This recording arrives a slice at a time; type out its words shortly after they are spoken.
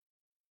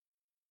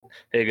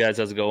Hey guys,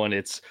 how's it going?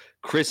 It's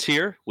Chris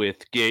here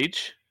with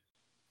Gage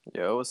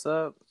Yo, what's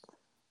up?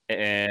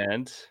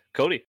 and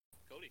Cody.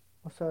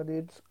 What's up,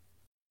 dudes?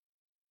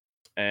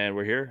 And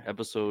we're here,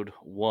 episode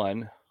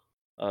 1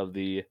 of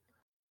the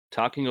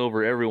Talking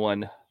Over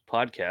Everyone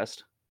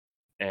podcast.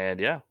 And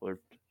yeah, we're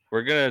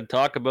gonna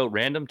talk about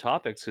random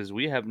topics because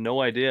we have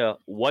no idea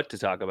what to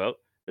talk about.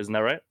 Isn't that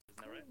right?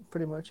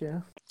 Pretty much,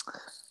 yeah.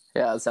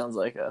 Yeah, it sounds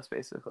like us,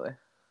 basically.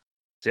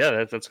 So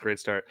yeah, that's a great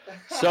start.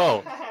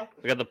 So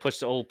we got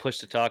the old push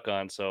to talk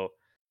on. So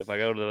if I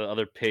go to the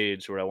other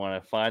page where I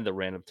want to find the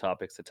random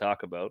topics to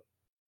talk about,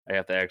 I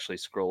have to actually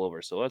scroll over.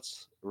 So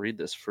let's read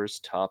this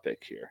first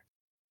topic here.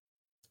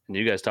 And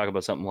you guys talk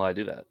about something while I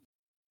do that.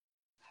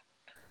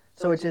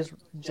 So it just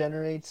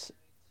generates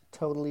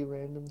totally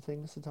random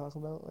things to talk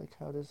about? Like,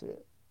 how does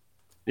it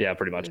Yeah,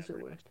 pretty much.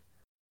 work?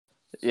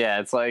 Yeah,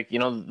 it's like,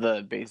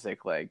 the basic,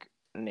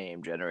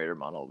 name generator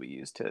model we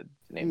use to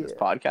name this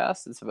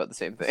podcast. It's about the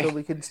same thing. So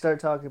we could start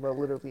talking about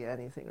literally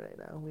anything right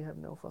now. We have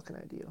no fucking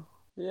idea.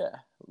 Yeah,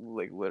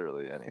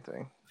 literally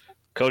anything.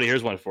 Cody,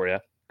 here's one for you.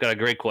 Got a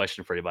great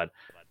question for you, bud.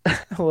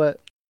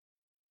 What?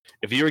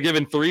 If you were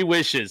given 3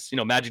 wishes,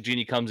 Magic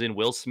Genie comes in,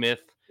 Will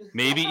Smith,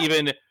 maybe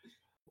even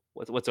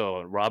what's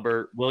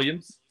Robert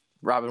Williams?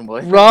 Robin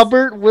Williams?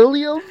 Robert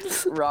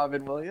Williams?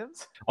 Robin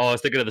Williams? Oh, I was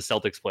thinking of the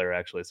Celtics player,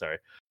 actually. Sorry.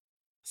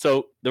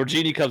 So the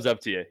genie comes up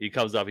to you. He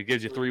comes up. He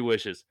gives you 3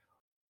 wishes.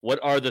 What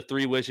are the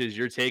 3 wishes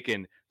you're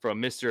taking from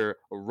Mr.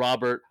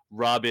 Robert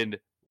Robin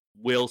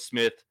Will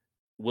Smith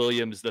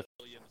Williams?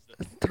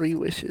 3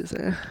 wishes,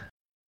 eh?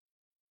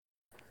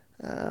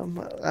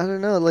 I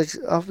don't know. Like,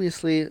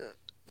 obviously,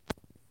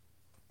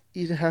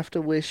 you'd have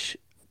to wish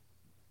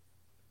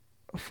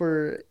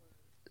for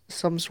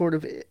some sort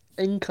of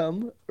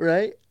income,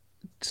 right?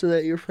 So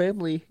that your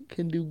family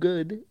can do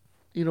good.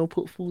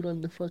 Put food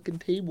on the fucking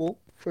table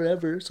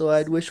forever. So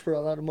I'd wish for a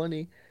lot of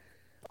money.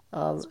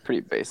 That's a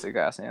pretty basic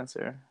ass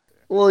answer.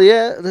 Well,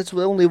 yeah, that's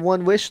only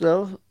one wish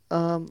though.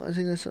 I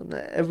think that's something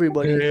that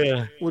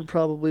everybody would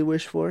probably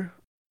wish for.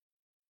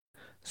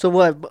 So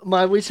what?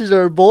 My wishes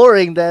are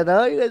boring then,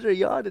 huh? You guys are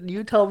yawning.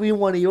 You tell me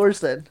one of yours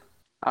then.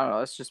 I don't know.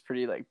 It's just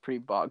pretty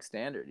bog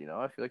standard.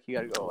 I feel like you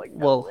gotta go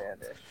Well,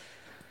 outlandish.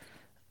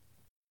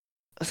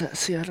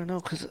 See, I don't know,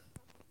 because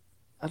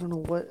I don't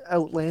know what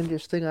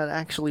outlandish thing I'd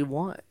actually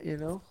want.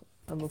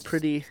 I'm a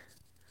pretty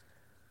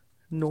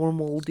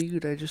normal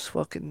dude. I just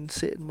fucking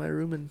sit in my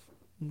room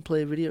and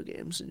play video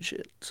games and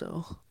shit.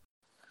 So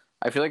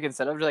I feel like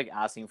instead of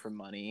asking for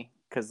money,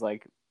 because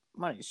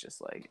money's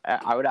just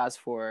I would ask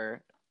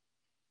for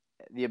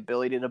the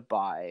ability to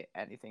buy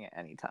anything at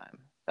any time.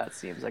 That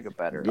seems like a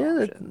better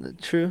option.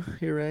 That's true.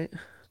 You're right.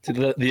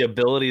 To the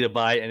ability to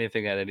buy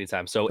anything at any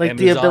time. So like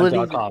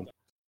Amazon.com.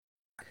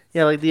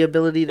 Yeah, like the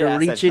ability to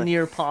reach in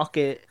your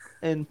pocket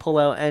and pull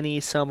out any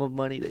sum of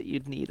money that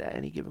you'd need at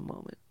any given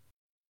moment.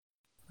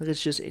 Like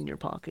it's just in your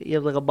pocket. You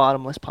have like a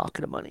bottomless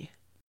pocket of money.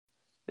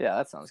 Yeah,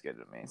 that sounds good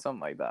to me.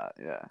 Something like that.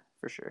 Yeah,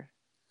 for sure.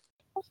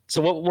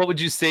 So what would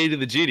you say to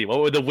the genie? What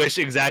would the wish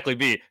exactly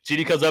be?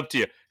 Genie comes up to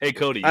you. Hey,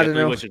 Cody, you have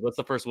 3 wishes. What's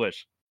the first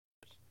wish?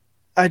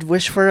 I'd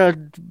wish for a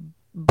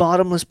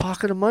bottomless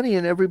pocket of money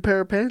in every pair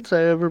of pants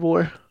I ever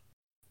wore.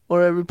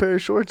 Or every pair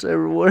of shorts I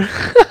ever wore.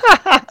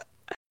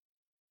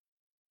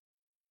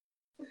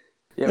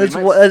 Yeah,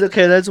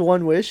 that's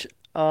one wish.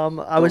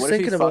 I was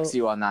thinking about. What if he fucks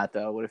you on that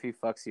though? What if he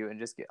fucks you and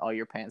just get all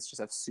your pants just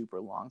have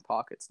super long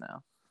pockets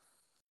now?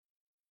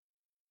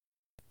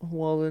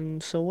 Well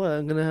then, so what?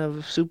 I'm gonna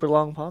have super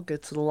long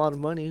pockets and a lot of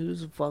money.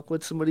 Who's the fuck?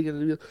 What's somebody gonna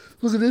do?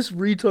 Look at this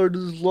retard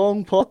with his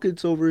long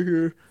pockets over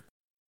here.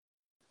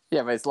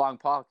 Yeah, but it's long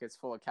pockets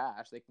full of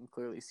cash. They can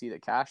clearly see the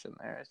cash in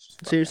there. It's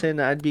just so you're saying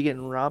that I'd be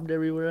getting robbed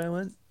everywhere I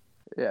went?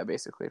 Yeah,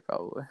 basically,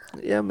 probably.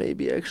 Yeah,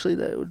 maybe. Actually,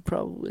 that would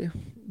probably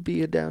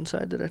be a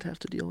downside that I'd have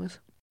to deal with.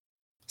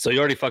 So you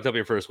already fucked up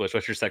your first wish.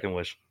 What's your second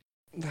wish?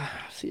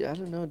 See, I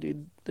don't know,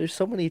 dude. There's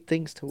so many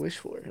things to wish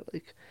for.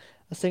 Like,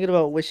 I was thinking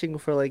about wishing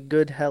for,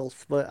 good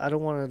health, but I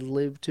don't want to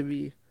live to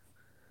be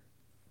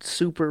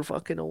super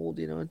fucking old,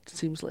 It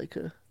seems like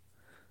a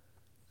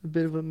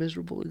bit of a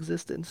miserable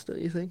existence,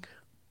 don't you think?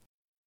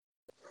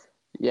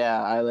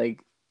 Yeah,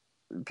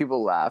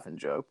 people laugh and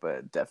joke,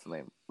 but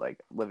definitely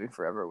living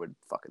forever would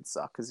fucking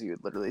suck because you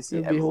would literally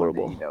see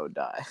everyone that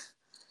die,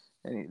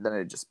 and then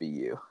it'd just be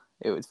you.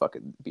 It would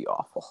fucking be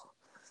awful.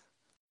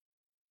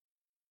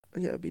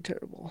 Yeah, it'd be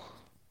terrible.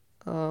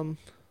 I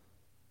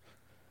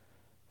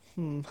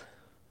don't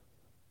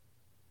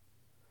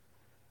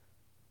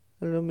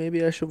know,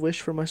 maybe I should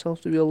wish for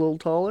myself to be a little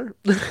taller.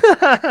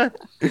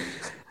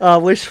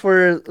 Wish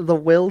for the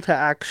will to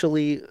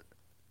actually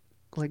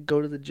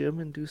go to the gym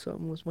and do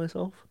something with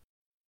myself.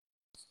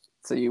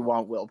 So you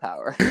want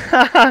willpower?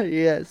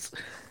 Yes.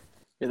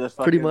 You're the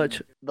fucking, pretty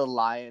much the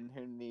lion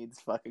who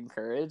needs fucking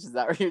courage. Is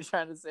that what you're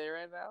trying to say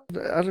right now?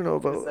 I don't know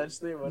about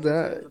essentially what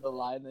that. The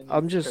lion that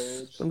needs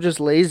courage. I'm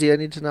just lazy. I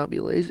need to not be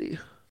lazy.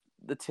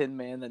 The Tin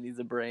Man that needs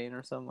a brain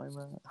or something like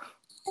that.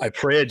 I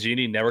pray a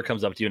genie never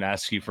comes up to you and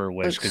asks you for a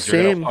wish because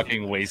you're gonna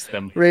fucking waste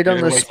them. Right on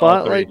the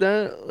spot like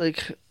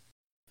that.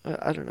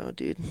 I don't know,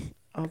 dude.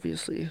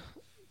 Obviously,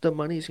 The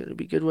money's gonna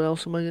be good. What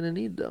else am I gonna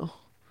need though?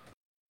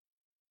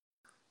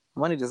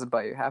 Money doesn't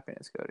buy you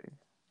happiness, Cody.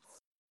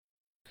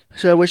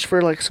 Should I wish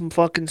for like some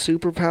fucking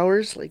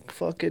superpowers? Like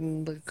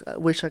fucking like I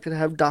wish I could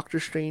have Doctor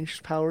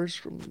Strange powers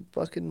from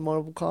fucking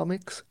Marvel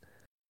Comics.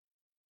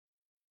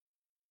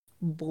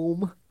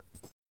 Boom.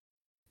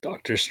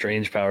 Doctor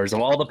Strange powers.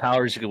 Of all the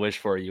powers you could wish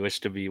for, you wish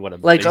to be what a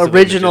Like basically a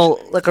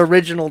magician.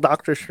 original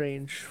Doctor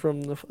Strange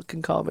from the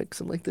fucking comics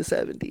in like the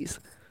 70s.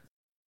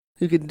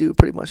 Who can do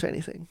pretty much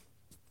anything.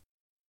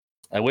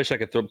 I wish I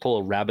could pull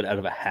a rabbit out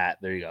of a hat.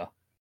 There you go.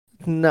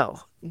 No,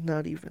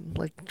 not even.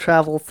 Like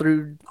travel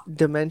through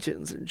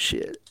dimensions and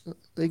shit.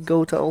 They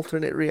go to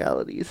alternate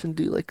realities and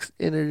do like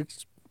inner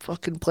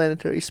fucking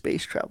planetary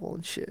space travel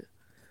and shit.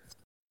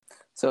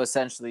 So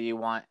essentially, you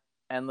want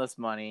endless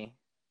money.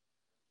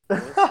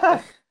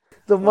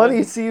 The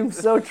money seems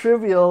so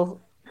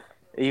trivial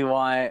You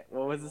want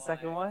what was the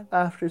second one?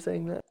 after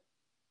saying that.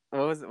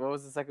 What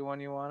was the second one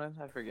you wanted?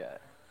 I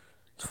forget.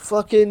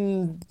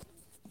 Fucking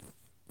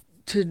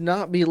to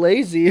not be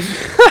lazy.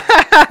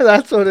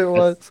 That's what it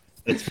was.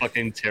 That's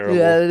fucking terrible.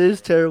 Yeah, it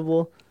is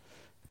terrible.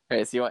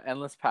 Okay, so you want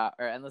endless power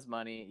or endless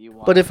money. You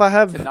want But if I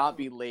have to not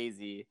be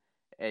lazy,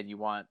 and you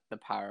want the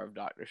power of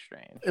Doctor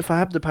Strange. If I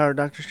have the power of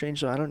Doctor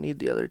Strange, though, I don't need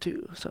the other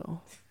two.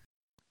 So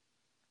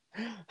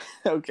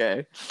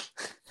Okay.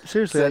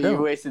 seriously, So I don't.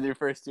 you wasted your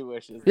first two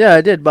wishes. Yeah,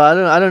 I did, but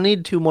I don't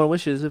need two more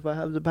wishes if I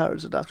have the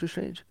powers of Doctor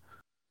Strange.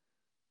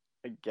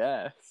 I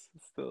guess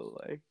still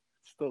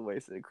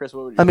wasted. Chris,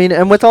 what would you? I mean,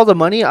 and with all the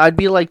money, I'd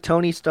be like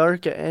Tony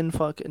Stark and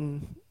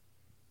fucking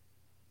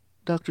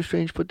Doctor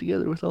Strange put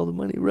together with all the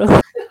money, bro.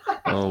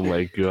 Oh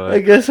my god. I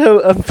guess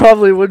I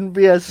probably wouldn't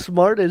be as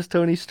smart as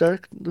Tony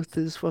Stark with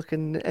his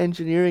fucking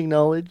engineering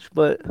knowledge,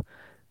 but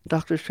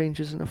Doctor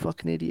Strange isn't a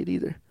fucking idiot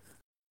either.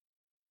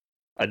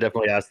 I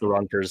definitely asked the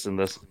wrong person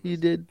this. You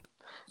did.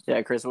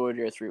 Yeah, Chris, what would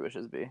your three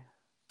wishes be?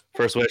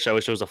 First wish, I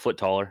wish I was a foot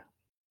taller.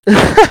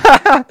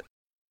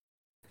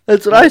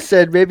 That's what I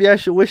said. Maybe I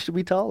should wish to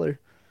be taller.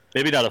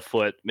 Maybe not a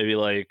foot, maybe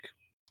like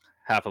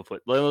half a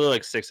foot.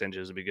 Like 6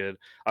 inches would be good.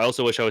 I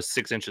also wish I was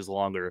 6 inches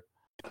longer.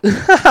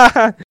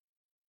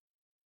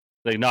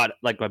 Like not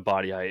like my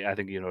body height. I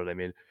think you know what I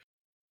mean.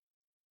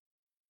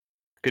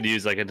 Could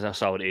use like a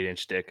solid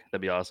 8-inch dick.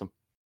 That'd be awesome.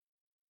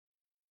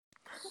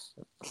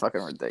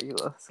 Fucking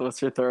ridiculous. So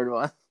what's your third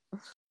one?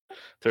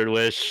 Third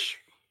wish.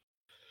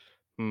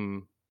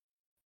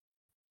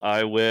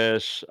 I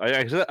wish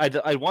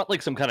I want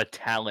like some kind of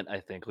talent. I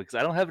think because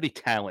I don't have any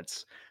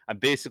talents. I'm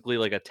basically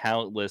like a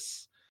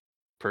talentless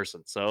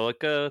person. So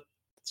like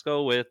let's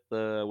go with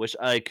wish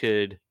I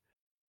could.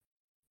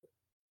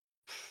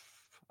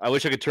 I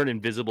wish I could turn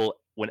invisible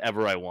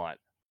whenever I want.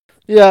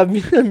 Yeah,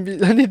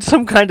 I need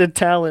some kind of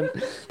talent.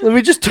 Let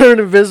me just turn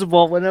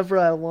invisible whenever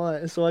I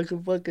want, so I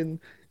can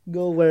fucking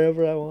go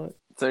wherever I want.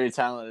 So your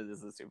talent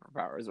is a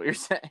superpower, is what you're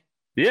saying?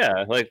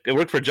 Yeah, like it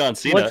worked for John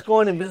Cena. What's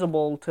going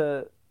invisible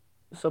to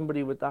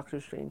somebody with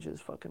Doctor Strange's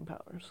fucking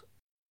powers?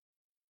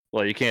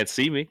 Well, you can't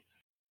see me.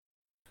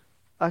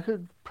 I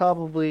could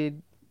probably,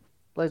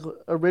 like,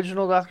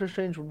 original Doctor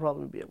Strange would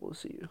probably be able to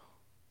see you.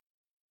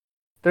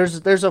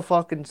 There's a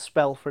fucking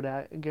spell for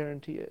that, I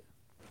guarantee it.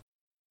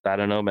 I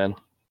don't know, man.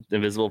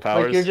 Invisible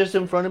powers. Like, you're just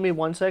in front of me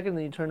 1 second,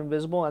 then you turn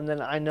invisible, and then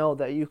I know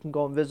that you can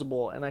go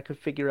invisible, and I could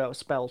figure out a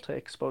spell to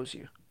expose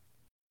you.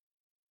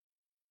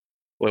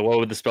 Wait, what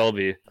would the spell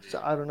be?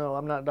 So, I don't know.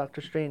 I'm not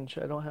Doctor Strange.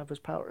 I don't have his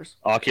powers.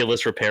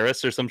 Oculus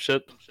Repairis or some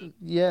shit?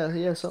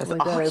 Yeah, something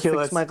like that. I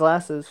Oculus. fix my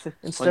glasses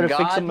instead of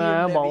fixing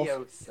my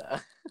eyeballs.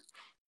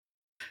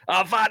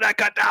 Avada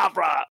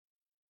Kedavra!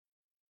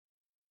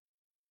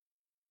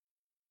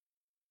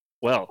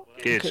 Well,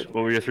 Gage, Okay.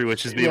 what were your three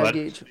wishes be, Yeah, bud?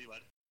 Gage.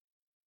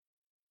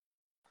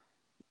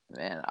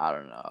 Man, I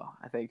don't know.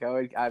 I think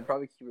I'd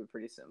probably keep it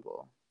pretty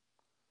simple.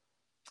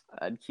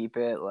 I'd keep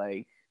it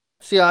like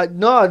See,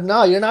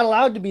 no, you're not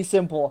allowed to be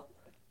simple.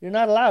 You're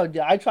not allowed.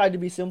 I tried to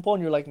be simple,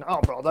 and you're like, no,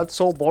 bro, that's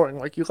so boring.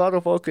 Like, you gotta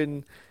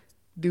fucking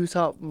do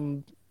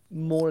something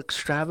more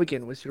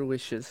extravagant with your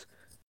wishes.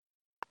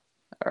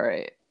 all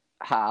right,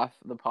 half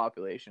the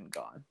population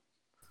gone.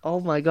 Oh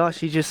my gosh,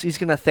 he's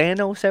gonna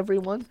Thanos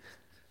everyone.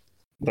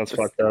 That's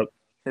fucked up.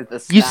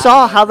 You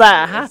saw how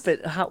that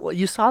happened.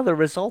 You saw the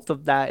result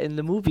of that in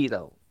the movie,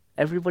 though.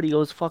 Everybody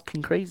goes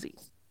fucking crazy.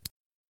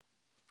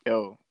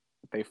 Yo,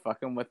 they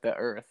fucking with the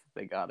Earth.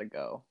 They gotta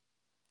go.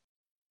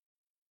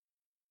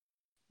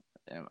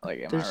 Am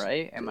I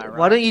right? Am I right?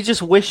 Why don't you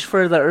just wish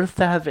for the Earth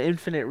to have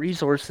infinite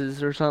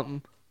resources or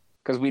something?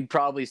 Because we'd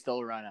probably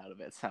still run out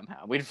of it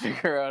somehow. We'd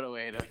figure out a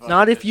way to.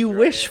 Not if you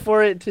wish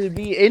for it to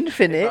be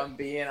infinite. If I'm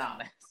being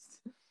honest.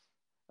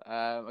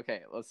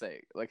 Okay, let's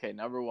say. Okay,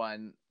 number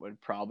one would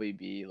probably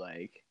be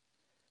like.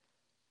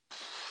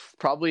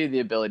 Probably the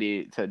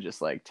ability to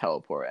just like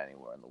teleport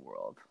anywhere in the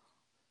world.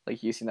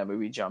 Like you seen that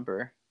movie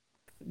Jumper?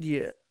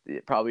 Yeah.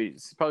 Probably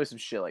some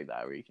shit like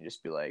that where you can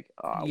just be like,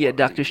 oh, yeah,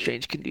 Doctor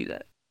Strange can do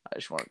that. I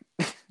just want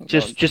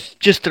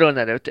just throwing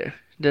that out there.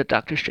 The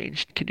Doctor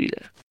Strange can do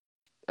that.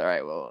 All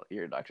right, well,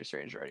 you're Doctor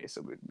Strange already,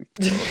 so we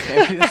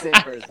can't be the same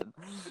person.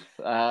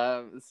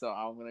 So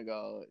I'm gonna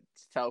go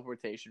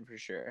teleportation for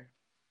sure.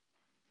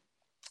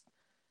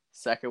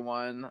 Second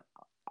one,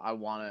 I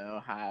want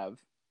to have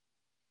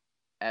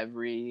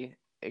every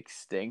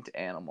extinct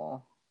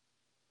animal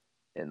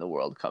in the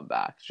world come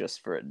back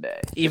just for a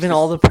day. Even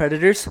all the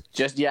predators?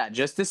 Just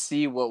to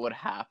see what would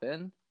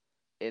happen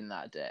in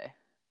that day.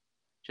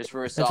 Just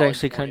for a solid. That's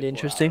actually kind of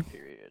interesting.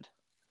 Period.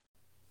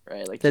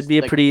 Right, like that'd be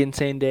a pretty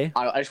insane day.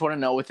 I just want to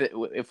know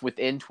if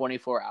within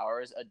 24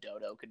 hours a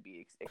dodo could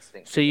be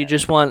extinct. So you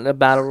just want a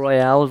battle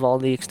royale of all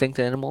the extinct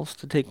animals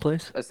to take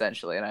place?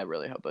 Essentially, and I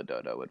really hope a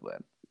dodo would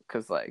win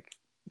because, like,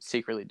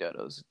 secretly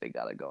dodos, they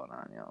got it going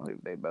on. You know,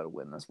 they better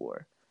win this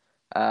war.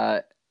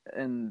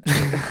 And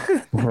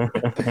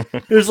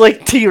there's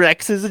like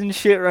T-Rexes and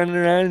shit running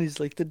around. And he's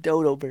like, the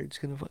dodo bird's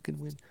gonna fucking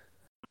win.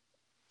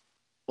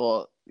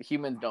 Well,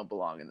 humans don't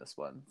belong in this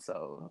one,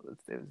 so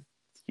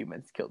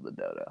humans killed the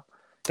dodo.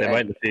 They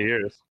might in a few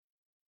years.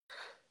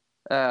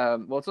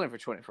 Well, it's only for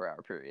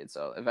 24-hour period,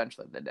 so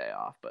eventually the day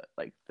off. But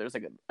like, there's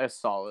like a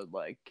solid,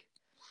 like,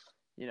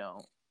 you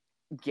know,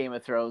 Game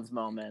of Thrones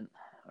moment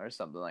or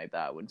something like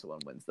that when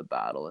someone wins the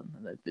battle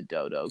and the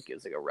dodo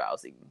gives like a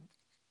rousing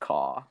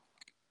caw.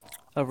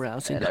 A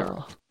rousing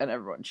caw. And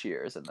everyone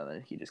cheers, and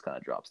then he just kind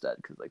of drops dead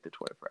because like the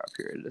 24-hour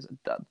period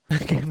isn't done.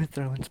 Game of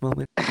Thrones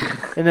moment.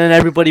 And then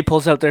everybody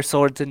pulls out their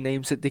swords and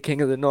names it the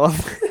King of the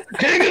North.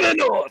 King of the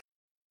North!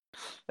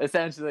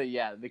 Essentially,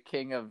 yeah, the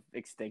king of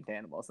extinct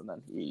animals, and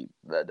then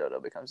the dodo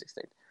becomes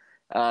extinct.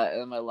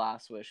 And my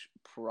last wish,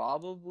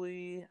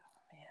 probably,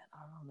 man, I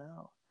don't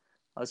know.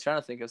 I was trying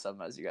to think of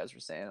something as you guys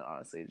were saying, and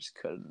honestly, I just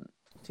couldn't.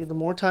 See, the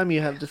more time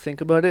you have to think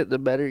about it, the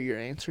better your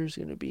answer is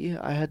gonna be.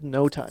 I had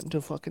no time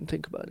to fucking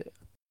think about it.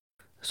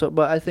 So,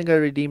 but I think I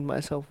redeemed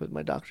myself with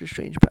my Doctor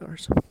Strange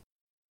powers.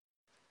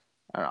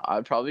 I don't know.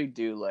 I'd probably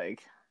do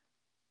like.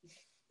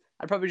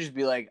 I'd probably just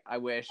be like, I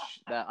wish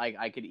that like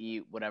I could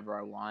eat whatever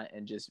I want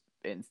and just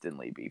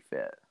instantly be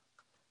fit.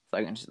 So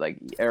I can just like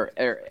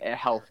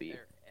healthy,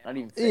 not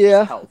even fit,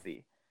 yeah,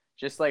 healthy.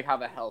 Just like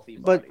have a healthy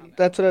body. But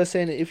that's what I was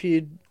saying. If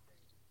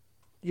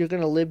you're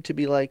gonna live to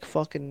be like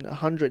fucking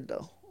 100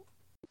 though.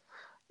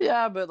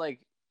 Yeah, but like,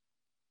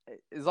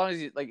 as long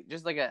as you like,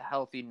 just like a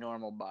healthy,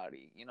 normal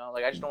body, you know.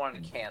 Like I just don't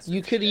want cancer.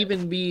 You could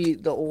even be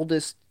the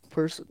oldest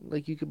person.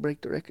 Like you could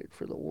break the record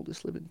for the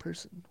oldest living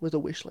person with a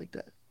wish like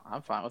that.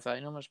 I'm fine with that.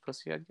 You know how much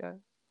pussy I'd get?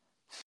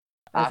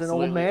 As an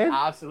old man?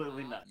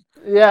 Absolutely none.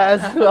 Yeah,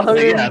 as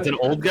an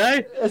old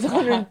guy? As a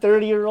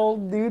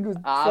 130-year-old dude with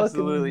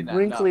absolutely fucking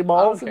wrinkly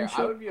balls and shit.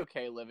 I would be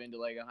okay living to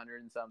like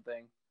 100 and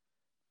something.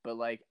 But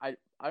like I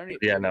don't even.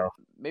 Yeah, no.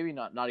 Maybe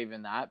not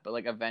even that, but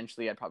like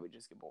eventually I'd probably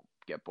just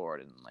get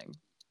bored and like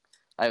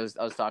I was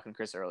talking to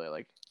Chris earlier,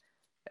 like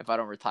if I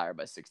don't retire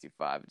by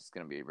 65, it's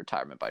gonna be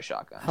retirement by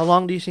shotgun. How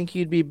long do you think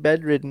you'd be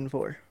bedridden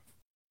for?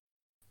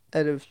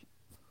 Out of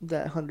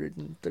that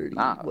 130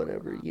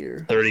 whatever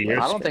year. 30 years.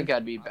 I don't think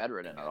I'd be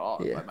bedridden at all.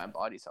 Yeah. My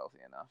body's healthy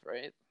enough,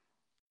 right?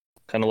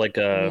 Kind of like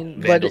a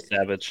Vandal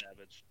Savage.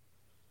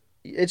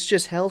 It's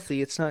just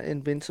healthy. It's not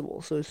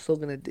invincible, so it's still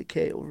gonna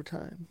decay over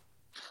time.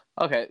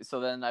 Okay, so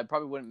then I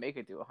probably wouldn't make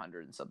it to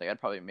 100 and something. I'd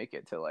probably make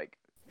it to like.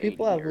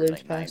 People have lived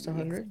like past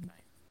 100.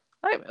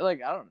 I don't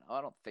know.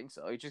 I don't think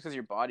so. Like, just because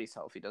your body's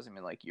healthy doesn't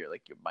mean like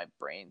my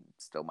brain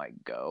still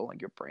might go.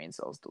 Like your brain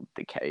cells still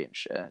decay and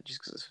shit.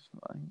 Just because it's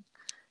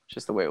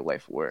just the way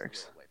life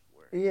works.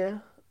 Yeah.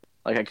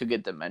 Like I could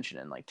get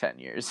dementia in like 10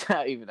 years,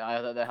 even though I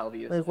have the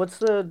healthiest. Like what's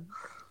the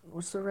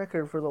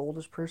record for the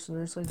oldest person?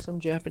 There's like some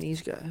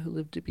Japanese guy who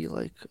lived to be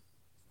like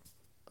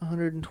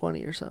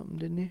 120 or something,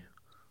 didn't he?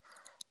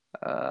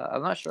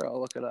 I'm not sure. I'll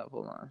look it up.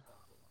 Hold on.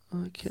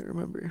 I can't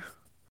remember.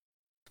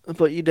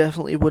 But you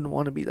definitely wouldn't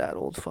want to be that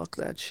old. Fuck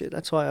that shit.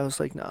 That's why I was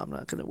like, nah, I'm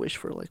not going to wish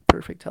for like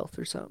perfect health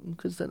or something.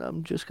 Because then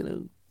I'm just going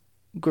to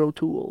grow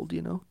too old,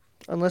 you know?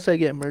 Unless I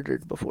get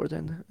murdered before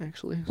then,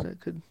 actually. That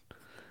could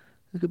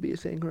be a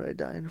thing where I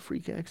die in a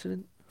freak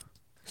accident.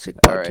 Sick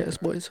podcast,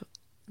 boys.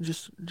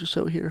 Just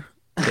out here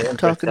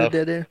talking to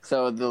dead air.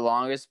 So the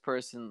longest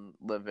person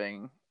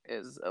living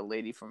is a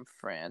lady from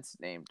France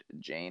named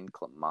Jane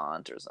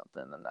Clement or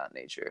something of that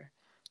nature.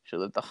 She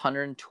lived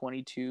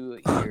 122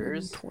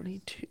 years.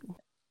 122.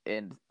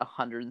 In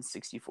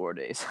 164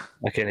 days.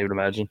 I can't even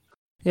imagine.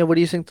 Yeah, what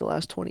do you think the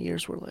last 20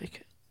 years were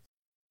like?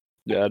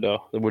 Yeah,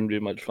 no, it wouldn't be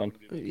much fun.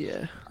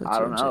 Yeah, I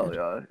don't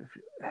know.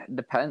 It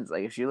depends.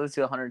 Like if she lives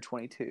to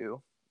 122,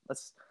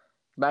 let's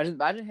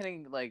imagine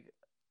hitting like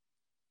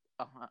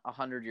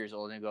 100 years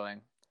old and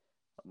going,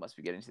 I must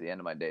be getting to the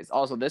end of my days.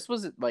 Also, this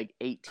was like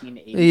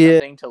 1880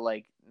 something to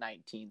like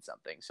 19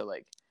 something. So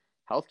like,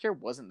 healthcare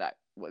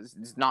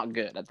it's not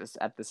good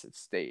at this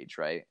stage,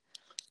 right?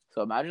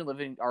 So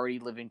imagine already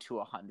living to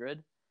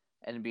 100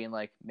 and being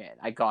like, man,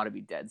 I gotta be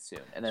dead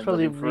soon. And then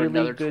living for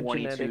another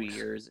 22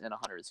 years and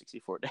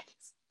 164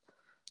 days.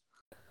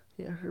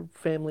 Yeah, her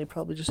family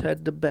probably just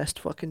had the best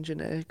fucking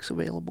genetics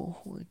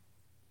available. Like,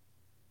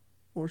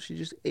 or she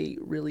just ate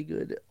really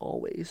good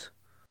always.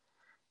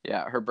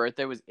 Yeah, her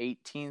birthday was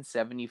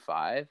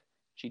 1875.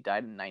 She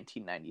died in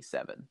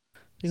 1997.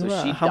 Think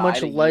about how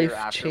much life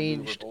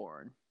changed.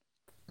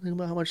 Think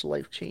about how much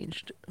life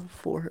changed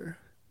for her.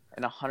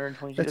 And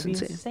 122. That's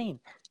insane.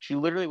 She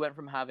literally went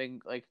from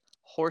having like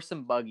horse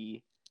and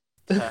buggy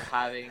to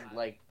having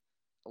like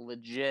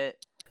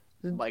legit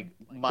like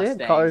They had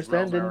Mustangs cars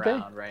then, roaming didn't they?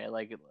 around, right?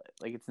 Like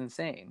it's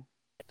insane.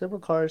 There were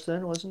cars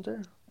then, wasn't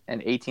there? In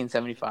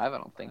 1875, I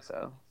don't think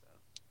so.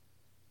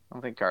 I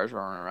don't think cars were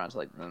running around to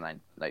like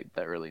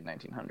the early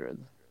 1900s,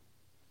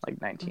 like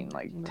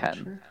 10.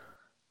 Sure.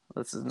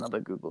 This is another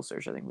Google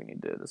search I think we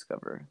need to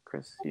discover.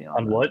 Chris,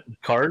 On what?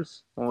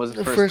 Cars? When was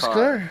The first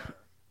car.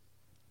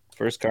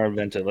 First car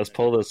invented. Let's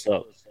pull this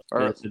up.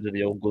 Or Let's into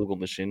the old Google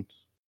machine.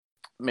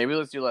 maybe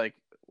let's do like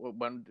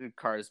when did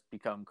cars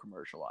become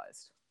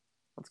commercialized?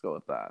 Let's go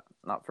with that.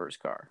 Not first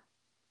car,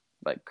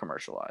 like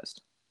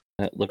commercialized.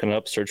 Looking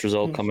up, search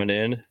result coming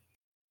in.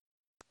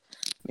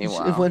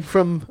 Meanwhile, It went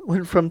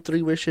from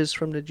 3 wishes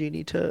from the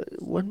genie to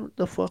when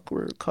the fuck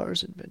were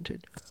cars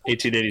invented?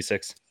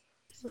 1886.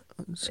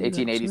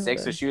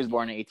 1886. So she was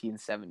born in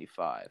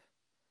 1875.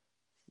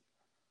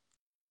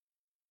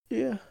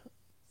 Yeah.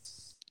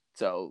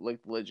 So like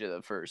legit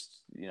the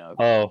first,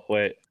 Oh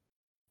wait,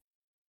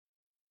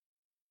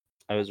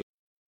 I was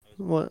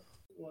What?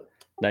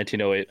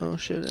 1908. Oh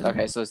shit.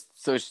 Okay, so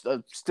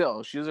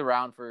still she was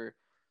around for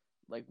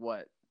like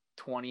what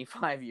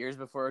 25 years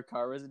before a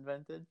car was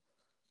invented,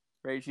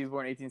 right? She was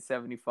born in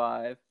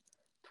 1875.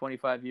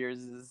 25 years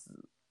is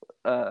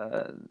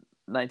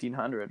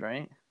 1900,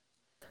 right?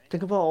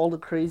 Think about all the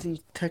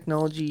crazy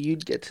technology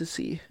you'd get to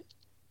see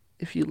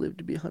if you lived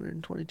to be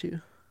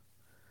 122.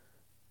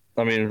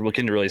 I mean, we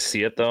can really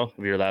see it though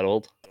if you're that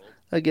old.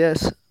 I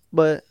guess,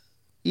 but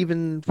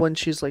even when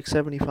she's like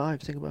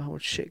 75, think about how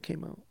much shit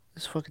came out.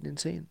 It's fucking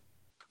insane.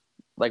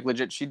 Like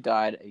legit, she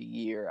died a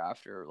year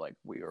after like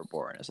we were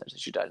born. Essentially,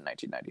 she died in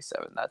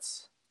 1997.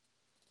 That's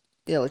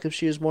Yeah, like if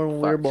she was born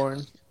when we were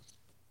born,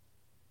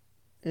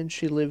 and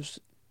she lives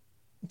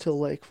till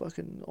like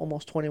fucking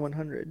almost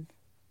 2100,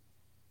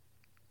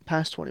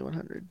 past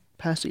 2100,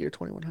 past the year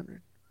 2100,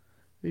 it'd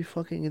be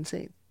fucking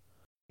insane.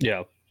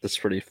 Yeah, that's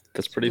pretty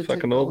The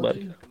fucking old,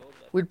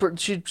 bud.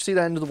 She'd see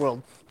the end of the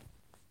world.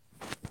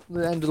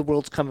 The end of the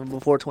world's coming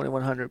before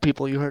 2100.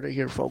 People, you heard it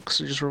here, folks.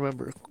 So just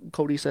remember,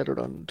 Cody said it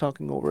on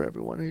Talking Over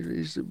Everyone.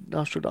 He's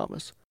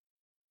Nostradamus.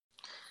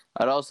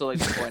 I'd also like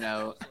to point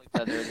out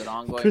that there's an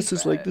ongoing. Chris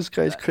is like, this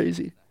guy's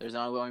crazy. There's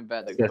an ongoing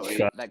bet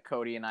that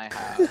Cody and I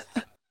have,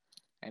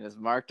 and it's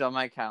marked on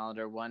my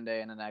calendar. One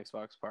day in an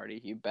Xbox party,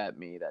 he bet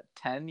me that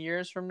 10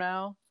 years from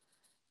now,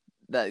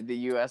 that the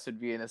U.S. would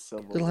be in a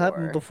civil war. It'll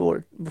happen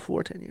before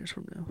 10 years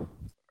from now.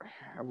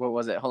 What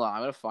was it? Hold on,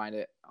 I'm gonna find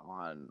it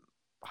on.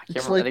 I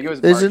can't remember. Like, I think it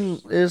was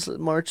March. Is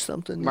March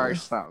something? March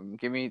something.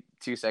 Give me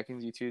 2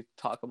 seconds. You two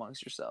talk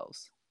amongst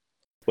yourselves.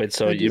 Wait,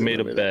 so you made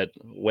a bet?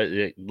 What,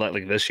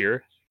 like this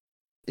year?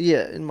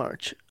 Yeah, in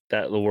March.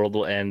 That the world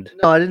will end.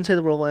 No, I didn't say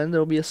the world will end. There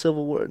will be a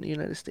civil war in the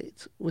United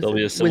States. There'll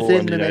be a civil war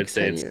in the United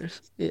States 10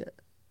 years. Yeah.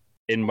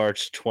 In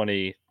March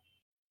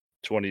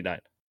 2029.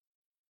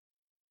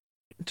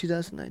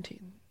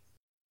 2019.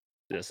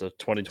 Yeah, so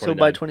 2029. So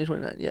by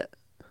 2029, yeah.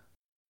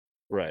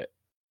 Right.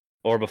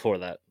 Or before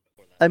that.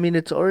 I mean,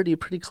 it's already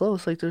pretty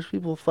close. Like, there's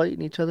people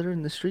fighting each other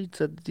in the streets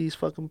at these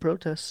fucking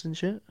protests and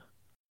shit.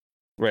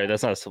 Right,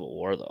 that's not a civil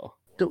war, though.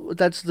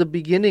 That's the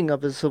beginning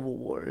of a civil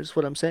war, is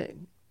what I'm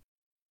saying.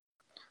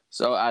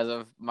 So as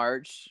of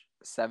March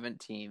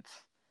 17th,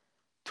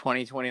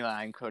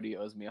 2029, Cody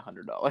owes me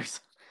 $100.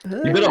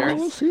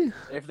 We'll see.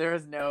 If there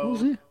is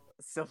no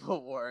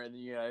civil war in the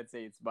United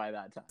States by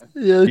that time.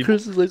 Yeah,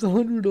 Chris is like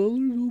 $100. Oh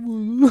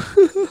my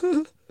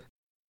God.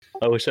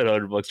 I wish I had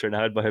 $100 right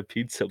now. I'd buy a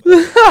pizza.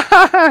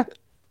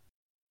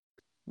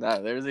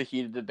 No, there was a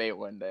heated debate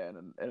one day in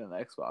an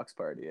Xbox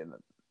party, and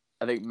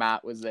I think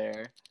Matt was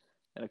there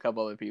and a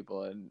couple other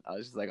people, and I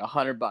was just like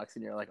 $100,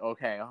 and you're like,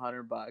 okay,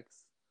 $100.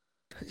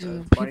 Yeah,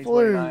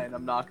 2029,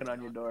 I'm knocking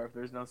on your door if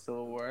there's no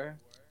civil war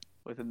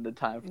within the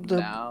time from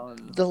now.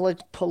 And... The like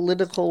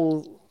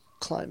political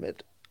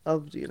climate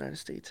of the United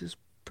States is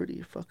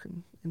pretty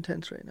fucking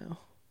intense right now.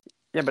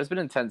 Yeah, but it's been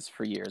intense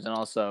for years, and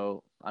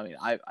also, I mean,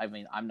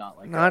 I'm not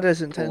like not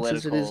as intense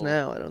as it is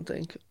now. I don't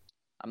think.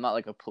 I'm not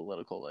like a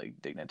political like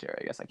dignitary.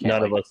 I guess I can't.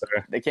 None of us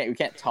are. We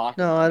can't talk.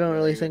 No, I don't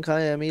really think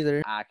I am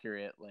either.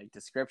 Accurate like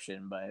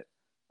description, but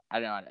I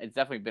don't know. It's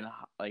definitely been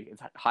like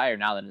it's higher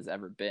now than it's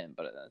ever been,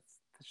 but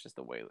that's just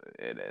the way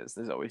it is.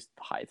 There's always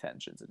high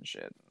tensions and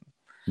shit.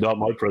 Not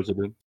my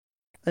president.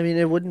 I mean,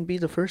 it wouldn't be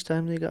the first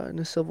time they got in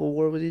a civil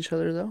war with each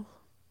other, though.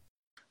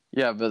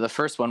 Yeah, but the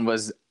first one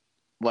was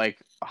like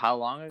how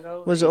long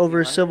ago? Was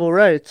over civil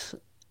rights.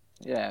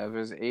 Yeah, it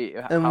was 8.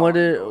 And what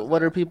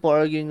are people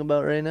arguing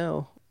about right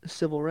now?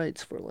 Civil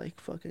rights for like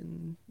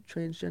fucking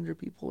transgender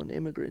people and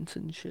immigrants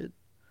and shit.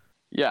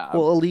 Yeah.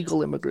 Well,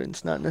 illegal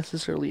immigrants, not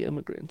necessarily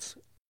immigrants.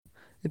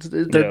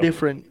 They're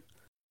different.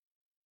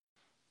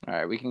 All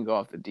right, we can go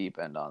off the deep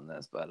end on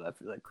this, but I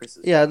feel like Chris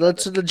is... Yeah,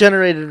 let's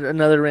generate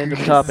another random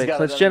topic.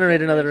 Let's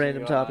generate another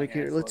random topic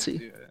here. Let's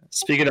see.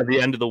 Speaking of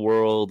the end of the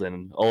world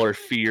and all our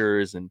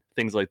fears and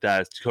things like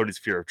that, Cody's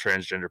fear of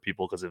transgender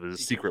people because of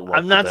his secret love.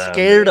 I'm not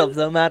scared of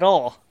them at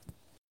all.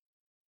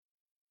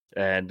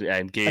 And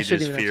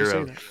Gage's fear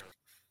of...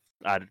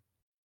 I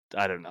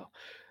don't know.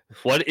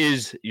 What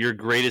is your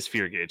greatest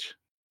fear, Gage?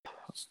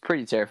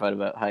 Pretty terrified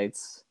about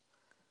heights.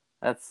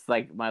 That's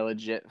like my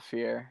legit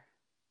fear.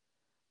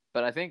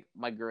 But I think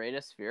my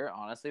greatest fear,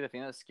 honestly, the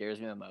thing that scares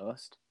me the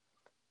most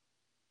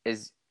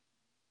is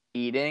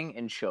eating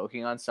and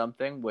choking on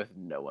something with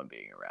no one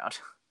being around.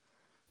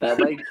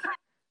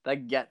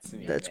 that gets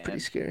me. That's man. pretty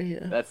scary.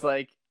 Yeah. That's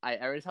like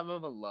every time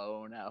I'm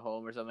alone at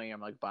home or something,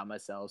 I'm like by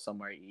myself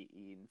somewhere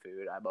eating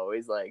food. I'm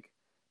always like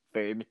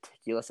very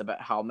meticulous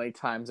about how many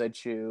times I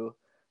chew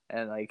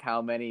and like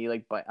how many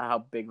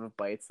how big of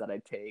bites that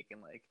I take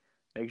and like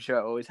make sure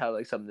I always have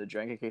like something to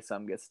drink in case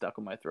something gets stuck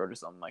in my throat or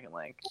something. I can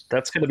like.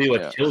 That's gonna be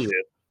what kills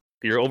you.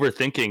 You're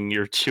overthinking.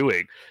 You're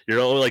chewing.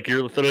 You're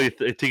literally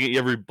taking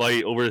every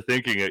bite,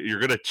 overthinking it. You're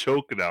gonna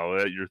choke now.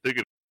 You're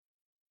thinking.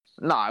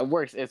 No, it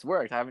works. It's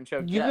worked. I haven't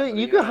choked yet.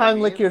 You can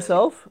Heimlich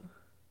yourself.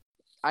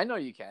 I know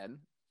you can.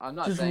 I'm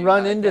not just saying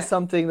run into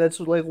something that's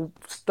like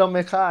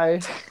stomach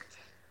high.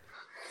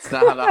 It's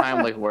not how the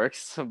Heimlich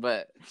works,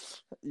 but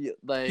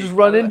like just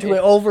run into it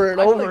over and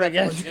over like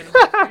again.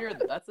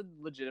 That's a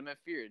legitimate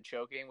fear,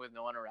 choking with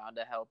no one around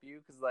to help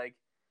you. Because like,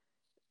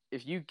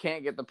 if you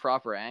can't get the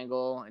proper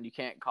angle and you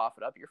can't cough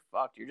it up, you're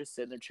fucked. You're just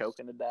sitting there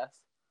choking to death.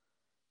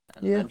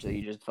 And eventually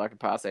you just fucking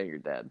pass out, you're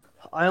dead.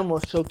 I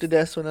almost choked to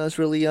death when I was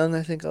really young.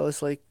 I think I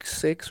was like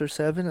 6 or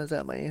 7. I was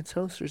at my aunt's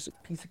house. There's a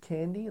piece of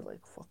candy,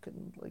 like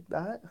fucking like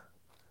that.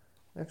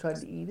 I tried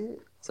to eat it.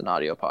 It's an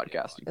audio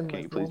podcast.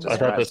 Can you please describe? I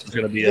thought this was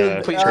going to be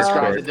a please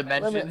describe the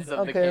dimensions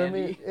of the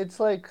candy. It's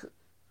like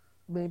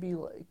maybe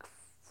like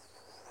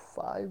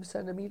 5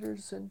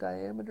 centimeters in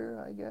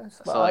diameter, I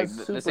guess. So like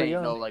this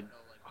ain't no like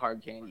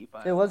hard candy you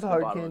find. It was a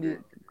hard candy.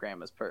 Your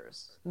grandma's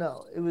purse.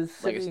 No, it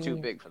was like it's too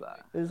big for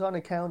that. It was on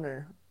a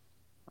counter.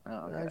 Oh,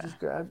 okay. And I just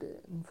grabbed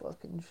it and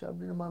fucking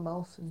shoved it in my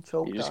mouth and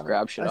choked on it. You just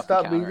grabbed shit I off the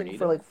counter. stopped breathing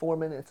for like 4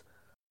 minutes.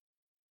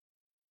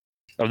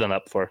 I've done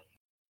that before.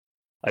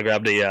 I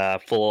grabbed a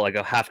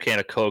a half can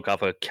of Coke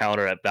off a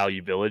counter at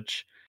Value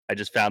Village. I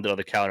just found it on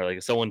the counter. Like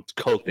if someone's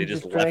Coke, they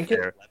just left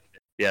there.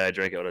 Yeah, I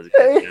drank it when I was a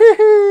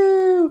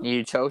kid.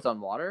 You choked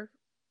on water?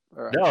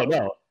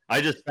 No.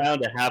 I just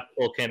found a half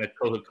full can of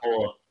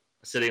Coca-Cola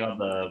sitting on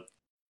the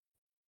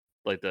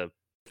counter.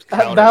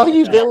 At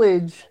Value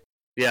Village.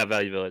 Yeah,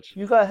 Value Village.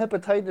 You got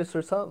hepatitis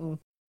or something.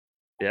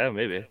 Yeah,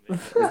 maybe.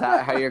 Is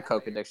that how your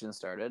Coke addiction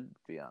started?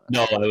 To be honest.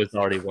 No, I was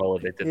already well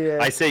addicted. Yeah.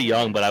 I say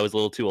young, but I was a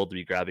little too old to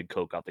be grabbing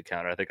Coke off the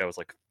counter. I think I was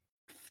like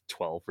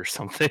 12 or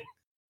something.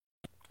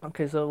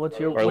 Okay, so what's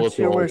your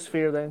worst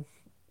fear then?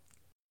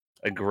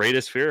 A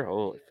greatest fear?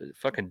 Oh,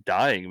 fucking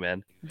dying,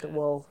 man.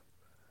 Well,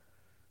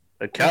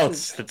 that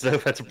counts. That's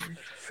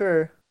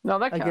sure. No,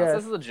 that counts.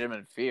 That's a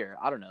legitimate fear.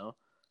 I don't know.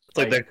 It's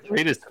like the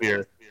greatest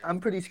fear. I'm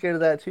pretty scared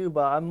of that too,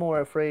 but I'm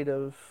more afraid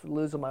of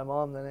losing my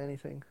mom than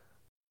anything.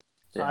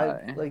 Yeah.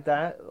 Like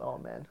that. Oh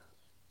man.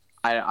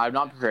 I'm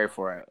not prepared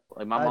for it.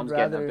 Like my mom's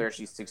getting up there.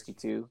 She's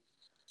 62,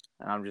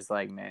 and I'm just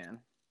like, man.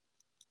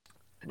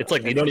 It's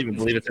like you don't even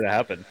believe it's gonna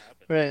happen.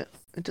 Right.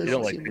 It doesn't. You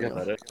don't think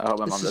about it. I hope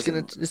my mom This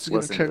is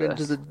gonna turn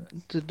into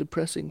the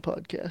depressing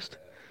podcast.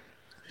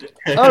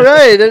 All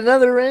right,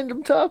 another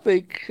random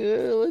topic.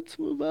 Let's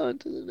move on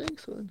to the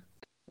next one.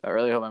 I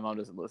really hope my mom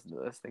doesn't listen to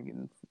this,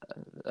 thinking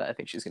I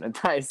think she's gonna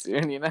die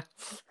soon. You know,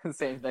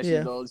 saying that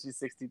she's old, she's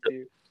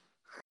 62.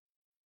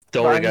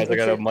 Don't worry, guys. I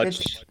got a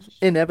much it's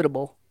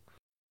inevitable.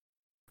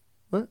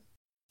 What?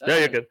 Yeah,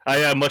 you're good. I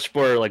have much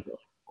more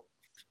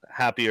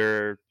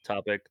happier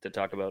topic to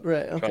talk about.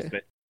 Right. Okay. Trust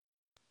me.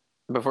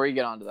 Before you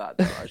get on to that,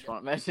 though, I just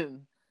want to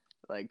mention,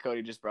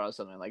 Cody just brought up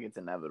something it's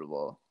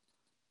inevitable.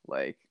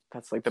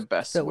 That's the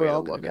best way to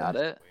look at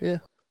it. Yeah.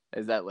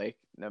 Is that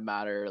no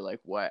matter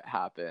what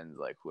happens,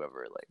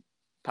 whoever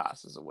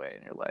passes away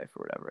in your life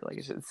or whatever,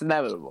 it's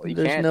inevitable. You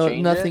can't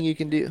change nothing it. you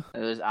can do.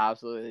 And there's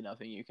absolutely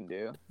nothing you can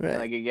do.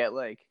 Right. And, you get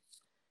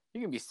you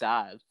can be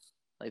sad.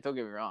 Don't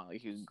get me wrong. You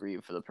can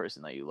grieve for the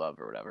person that you love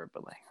or whatever.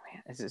 But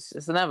man,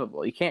 it's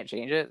inevitable. You can't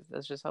change it.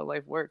 That's just how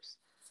life works.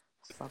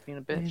 Stop being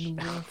a bitch.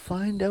 And we'll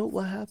find out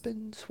what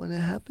happens when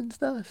it happens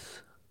to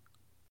us.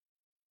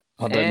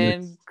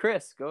 And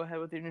Chris, go ahead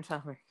with your new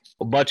topic.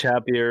 Much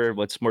happier,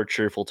 much more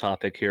cheerful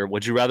topic here.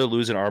 Would you rather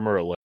lose an arm or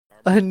a leg?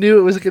 I knew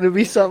it was gonna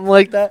be something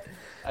like that.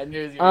 I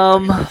knew it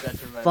was gonna be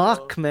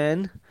fuck,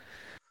 man.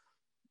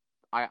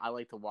 I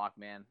like to walk,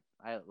 man.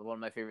 One of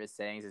my favorite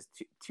sayings is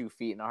 2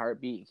 feet in a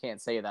heartbeat. You can't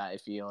say that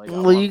if you only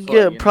got you foot,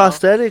 get a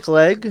prosthetic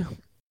leg.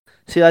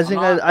 See, I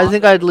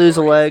think I'd lose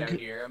a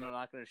leg. I'm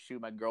not gonna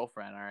shoot my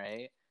girlfriend. All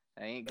right.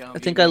 I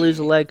think I lose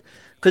a leg,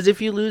 because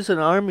if you lose an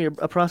arm,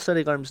 a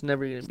prosthetic arm's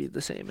never gonna be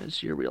the same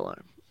as your real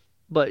arm,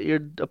 but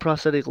a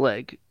prosthetic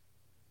leg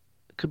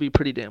could be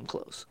pretty damn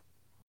close.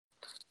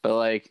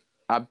 But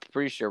I'm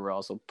pretty sure we're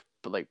also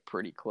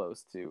pretty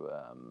close to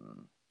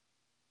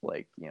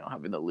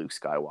having the Luke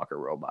Skywalker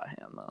robot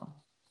hand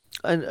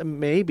though.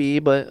 Maybe,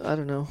 but I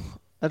don't know.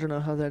 I don't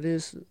know how that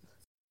is.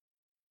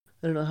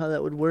 I don't know how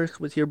that would work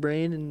with your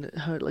brain and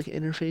how it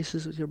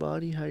interfaces with your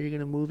body, how you're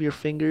gonna move your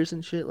fingers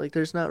and shit.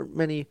 There's not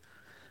many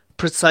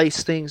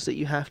precise things that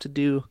you have to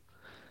do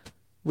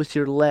with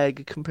your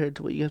leg compared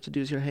to what you have to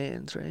do with your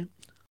hands, right?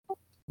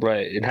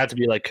 Right. It had to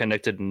be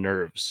connected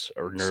nerves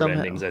or nerve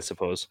endings, I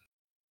suppose.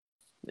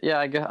 Yeah,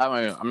 I guess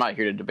I'm not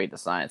here to debate the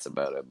science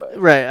about it, but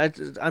Right.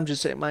 I'm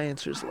just saying my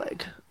answer is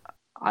leg.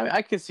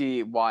 I could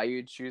see why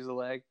you'd choose a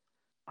leg.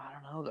 I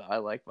don't know though. I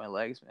like my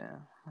legs, man.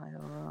 I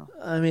don't know.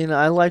 I mean,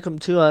 I like them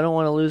too. I don't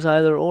want to lose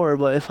either or,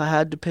 but if I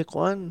had to pick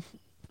one,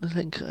 I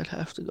think I'd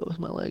have to go with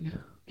my leg.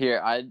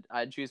 Here,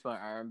 I'd choose my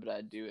arm, but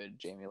I'd do a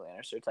Jamie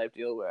Lannister type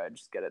deal where I'd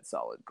just get it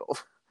solid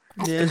gold.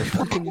 Yeah,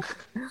 fucking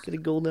get a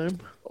gold arm.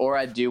 Or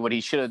I'd do what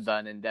he should have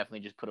done and definitely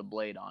just put a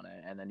blade on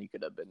it, and then he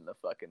could have been the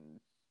fucking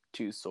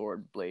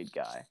 2-sword blade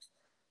guy.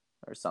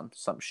 Or some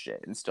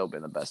shit, and still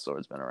been the best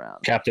swordsman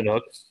around. Captain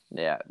Hook.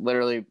 Yeah,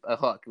 literally a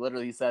hook.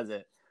 Literally he says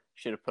it.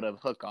 Should have put a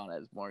hook on it.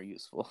 It's more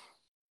useful.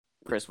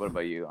 Chris, what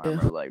about you? Arm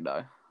or leg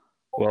dog?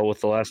 Well,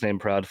 with the last name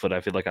Proudfoot,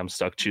 I feel like I'm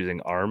stuck choosing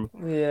arm.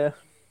 Yeah,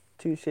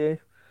 touche.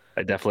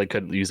 I definitely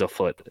could use a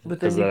foot. But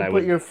then you can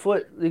put your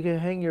foot. You can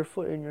hang your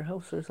foot in your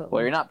house or something.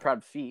 Well, you're not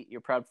proud feet.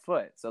 You're proud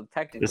foot. So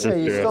technically, yeah,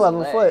 you still have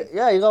a foot.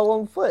 Yeah, you got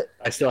one foot.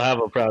 I still have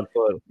a proud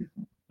foot.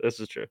 This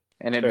is true.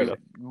 And it'd be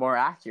more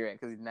accurate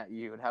because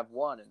you would have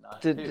one and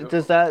not two.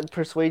 Does that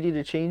persuade you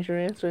to change your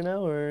answer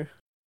now, or?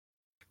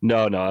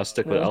 No, I'll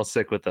stick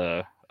with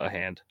a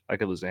hand. I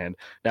could lose a hand.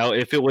 Now,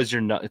 if it was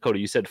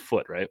Cody, you said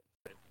foot, right?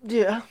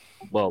 Yeah.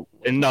 Well,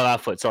 no, not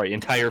foot. Sorry,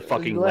 entire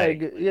fucking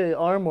leg. Yeah,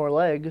 arm or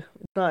leg.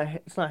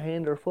 It's not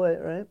hand or foot,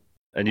 right?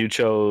 And you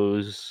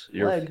chose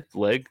your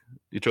leg.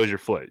 You chose your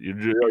foot.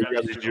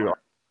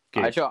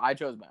 I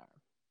chose my arm.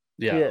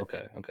 Yeah.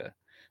 Okay.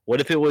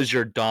 What if it was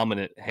your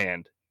dominant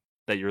hand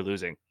that you're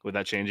losing? Would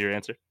that change your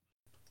answer?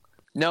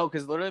 No,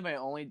 because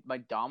literally my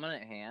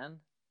dominant hand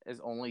is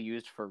only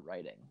used for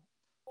writing.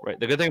 Right.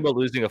 The good thing about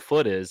losing a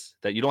foot is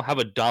that you don't have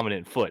a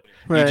dominant foot.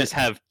 Right. You just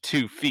have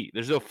 2 feet.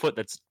 There's no foot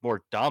that's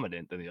more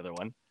dominant than the other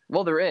one.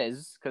 Well, there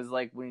is, because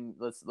when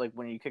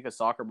you kick a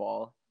soccer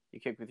ball,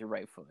 you kick with your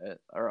right foot.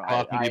 Or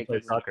how often do you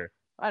play soccer?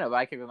 I know, but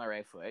I kick with my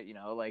right foot. You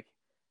know, like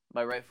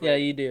my right foot. Yeah,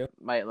 you do.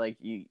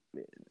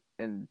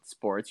 In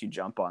sports, you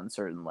jump on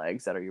certain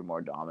legs that are your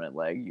more dominant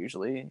leg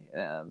usually,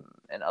 and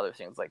other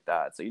things like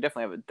that. So you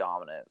definitely have a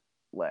dominant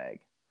leg,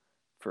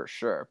 for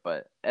sure.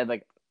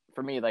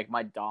 For me, like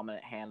my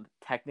dominant hand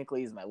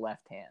technically is my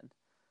left hand.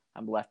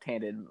 I'm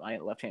left-handed. My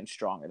left hand's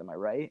stronger than my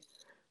right.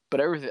 But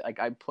everything,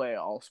 like I play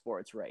all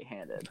sports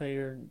right-handed. So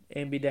you're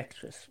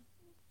ambidextrous.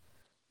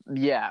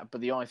 Yeah, but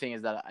the only thing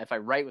is that if I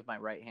write with my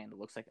right hand, it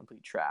looks like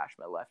complete trash.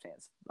 I'm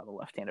a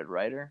left-handed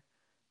writer,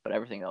 but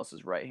everything else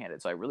is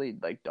right-handed. So I really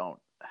don't.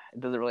 It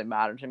doesn't really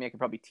matter to me. I could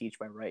probably teach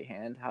my right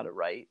hand how to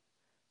write.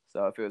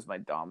 So if it was my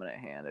dominant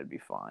hand, it'd be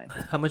fine.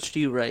 How much do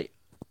you write,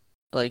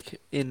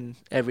 like in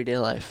everyday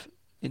life?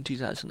 In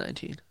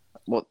 2019?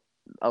 Well,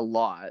 a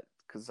lot,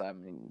 because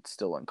I'm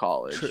still in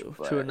college.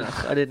 True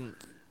enough. I didn't.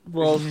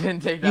 Well,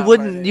 you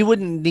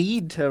wouldn't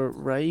need to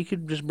write. You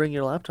could just bring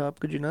your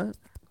laptop, could you not?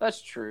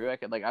 That's true. I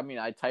could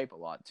I type a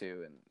lot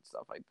too and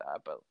stuff like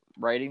that. But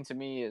writing to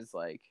me is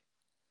like,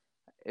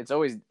 it's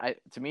always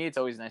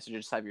nice to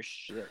just have your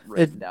shit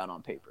written down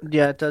on paper.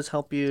 Yeah, it does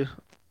help you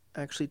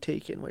actually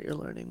take in what you're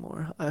learning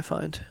more. I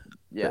find.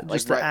 Yeah,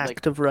 just the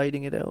act of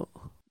writing it out.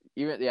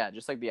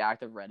 Just like the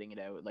act of writing it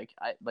out.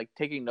 Like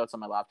taking notes on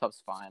my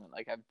laptop's fine.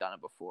 Like I've done it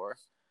before,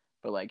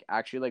 but like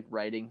actually like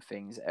writing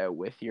things out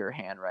with your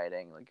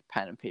handwriting, like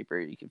pen and paper,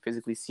 you can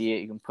physically see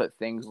it. You can put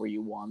things where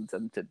you want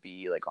them to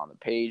be, like on the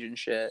page and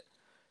shit.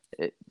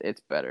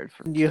 It's better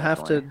for. You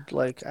have to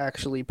like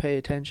actually pay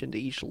attention to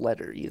each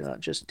letter. You're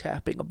not just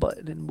tapping a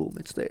button and boom,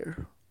 it's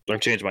there.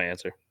 I've changed my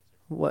answer.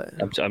 What?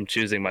 I'm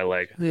choosing my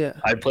leg. Yeah.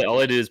 All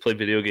I do is play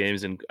video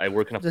games and I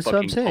work in a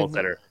fucking call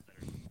center.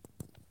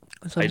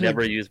 I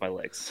never use my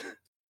legs.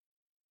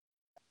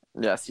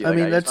 Yes, I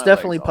mean that's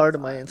definitely part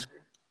of my answer.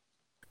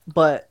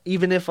 But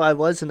even if I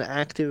was an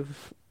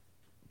active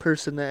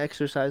person that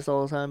exercised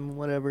all the time,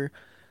 whatever,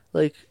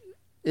 like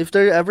if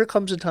there ever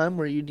comes a time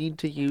where you need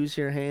to use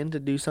your hand to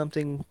do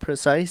something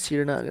precise,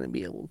 you're not going to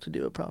be able to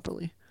do it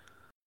properly.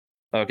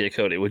 Okay,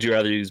 Cody, would you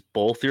rather use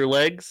both your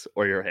legs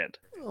or your hand?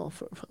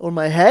 Or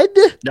my head?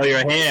 No,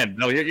 your hand.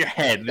 No, your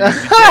head.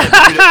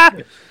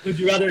 Would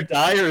you rather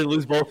die or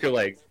lose both your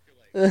legs?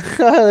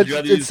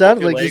 It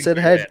sounded like you said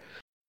head.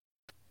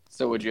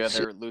 So would you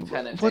rather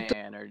Lieutenant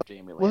Dan or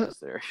Jamie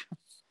Lannister?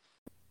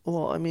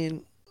 Well, I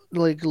mean,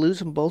 like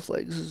losing both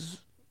legs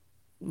is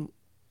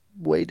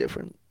way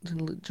different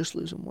than just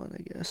losing one,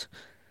 I guess.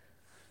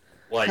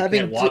 Well, you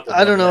can't walk with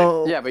I don't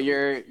know. Yeah, but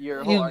your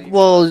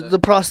the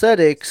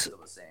prosthetics.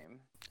 The same.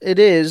 It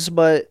is,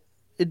 but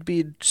it'd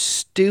be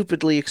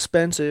stupidly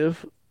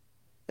expensive.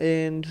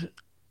 And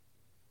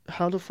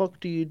how the fuck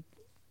do you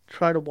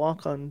try to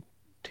walk on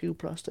 2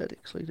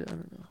 prosthetics? Like, I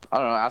don't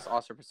know. Ask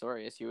Oscar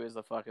Pistorius. He was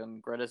the fucking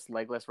greatest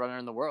legless runner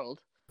in the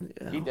world.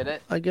 Yeah, he did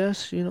it. I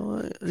guess, you know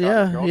what?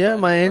 Yeah,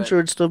 my answer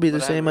would still be the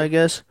same, I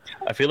guess.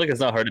 I feel like it's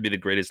not hard to be the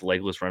greatest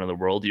legless runner in the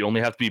world. You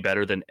only have to be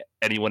better than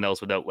anyone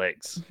else without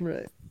legs.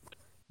 Right.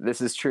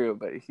 This is true,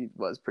 but he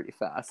was pretty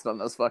fast on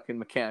those fucking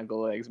mechanical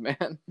legs,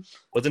 man.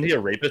 Wasn't he a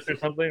rapist or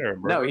something? Or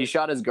no, he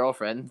shot his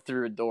girlfriend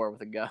through a door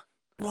with a gun.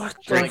 What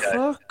the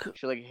fuck?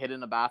 She hid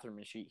in a bathroom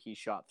and he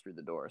shot through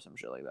the door or some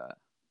shit like that.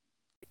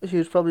 He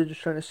was probably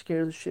just trying to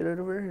scare the shit out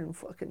of her and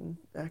fucking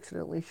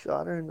accidentally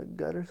shot her in the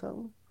gut or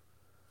something.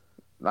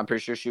 I'm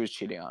pretty sure she was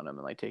cheating on him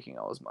and like taking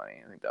all his money.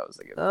 I think that was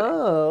like a thing.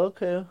 Oh,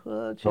 okay.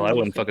 Well, Well, I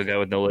wouldn't fuck a guy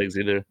with no legs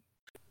either.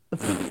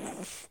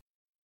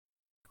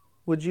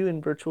 Would you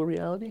in virtual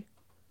reality?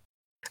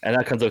 And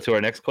that comes up to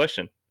our next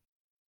question.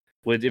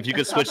 If you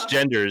could switch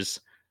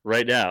genders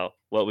right now,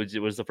 what's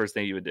the first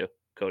thing you would do,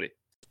 Cody?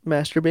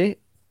 Masturbate.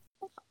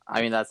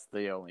 I mean, that's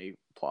the only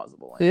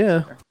plausible answer.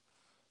 Yeah.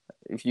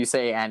 If you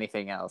say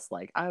anything else,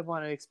 like I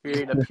want to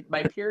experience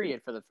my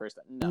period for the first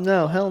time,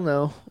 No, hell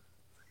no.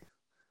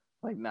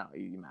 Like no,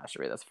 you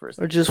masturbate. That's the first.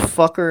 Or just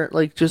fuck her,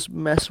 like just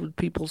mess with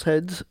people's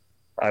heads.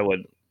 I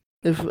would.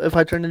 If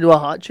I turn into a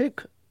hot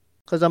chick,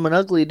 because I'm an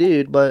ugly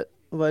dude, but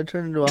if I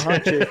turn into a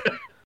hot chick,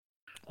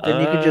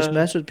 then you can just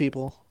mess with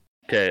people.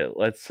 Okay,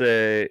 let's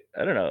say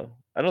I don't know.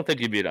 I don't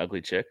think you'd be an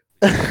ugly chick.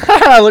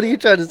 What are you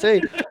trying to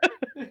say?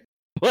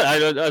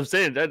 Well, I'm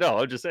saying no.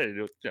 I'm just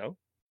saying. I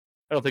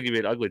don't think you'd be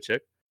an ugly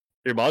chick.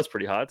 Your mom's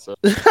pretty hot, so.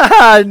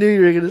 I knew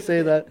you were gonna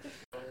say that.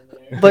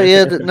 But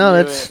yeah,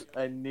 that's.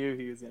 I knew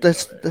he was.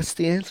 That's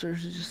the answer.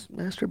 Just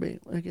masturbate,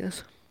 I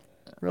guess.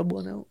 Rub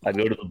one out. I'd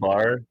go to the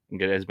bar and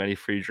get as many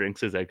free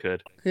drinks as I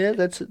could. Yeah,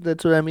 that's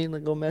what I mean.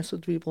 Like go mess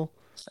with people.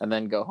 And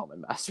then go home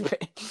and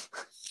masturbate.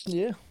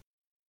 Yeah.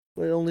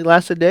 But it only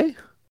lasts a day?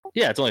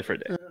 Yeah, it's only for a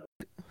day.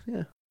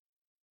 Yeah.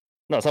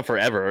 No, it's not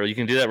forever. You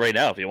can do that right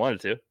now if you wanted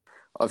to.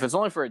 Well, if it's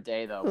only for a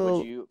day, though,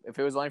 would you? If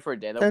it was only for a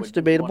day, though, that's would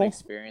debatable. you want to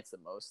experience the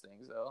most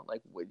things, though?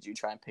 Like, would you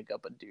try and pick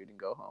up a dude and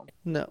go home?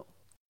 No.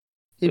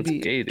 It'd be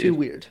gay, too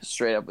weird.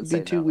 Straight up would It'd be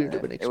say too no, weird man.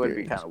 of an experience. It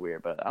would be kind of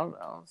weird, but I don't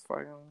know. It's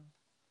fucking.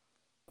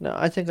 No,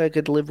 I think I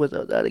could live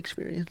without that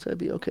experience. I'd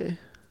be okay.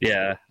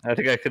 Yeah, I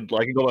think I could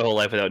go my whole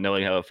life without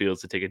knowing how it feels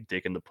to take a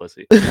dick in the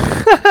pussy.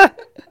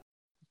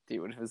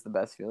 Dude, what if it's the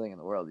best feeling in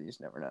the world? You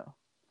just never know.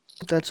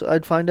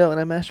 I'd find out when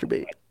I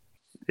masturbate.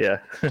 Yeah.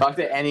 Talk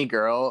to any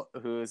girl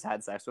who's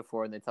had sex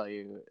before and they tell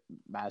you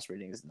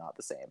masturbating is not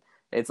the same.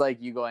 It's like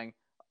you going,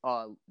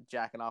 oh,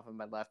 jacking off with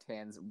my left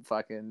hand's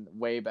fucking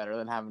way better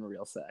than having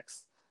real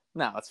sex.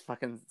 No, it's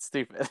fucking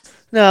stupid.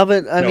 No,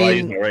 but I mean, I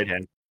use my right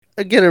hand.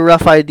 I get a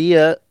rough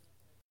idea.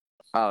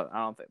 I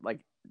don't think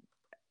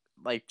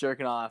like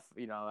jerking off,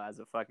 as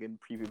a fucking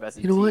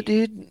prepubescent. You know what,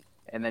 dude?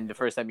 And then the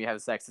first time you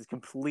have sex is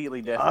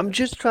completely different. I'm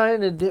just trying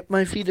to dip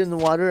my feet in the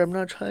water. I'm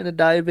not trying to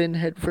dive in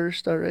head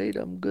first. All right,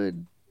 I'm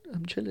good.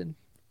 I'm chilling.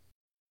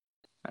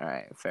 All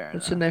right, fair enough.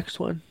 What's the next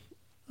one?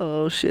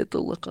 Oh shit, the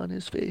look on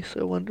his face.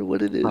 I wonder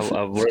what it is.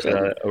 I'm working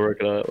on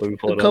it.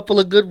 A couple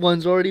of good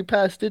ones already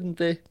passed, didn't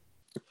they?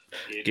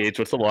 Gage,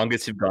 what's the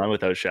longest you've gone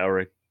without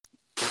showering?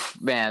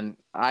 Man,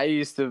 I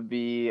used to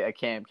be a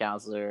camp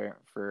counselor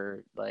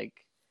for like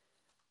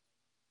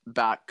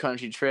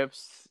backcountry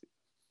trips.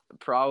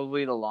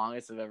 Probably the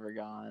longest I've ever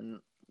gone,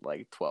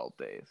 like 12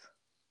 days.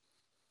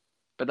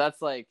 But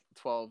that's like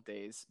 12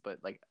 days, but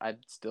like I'd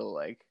still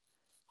like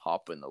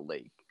hop in the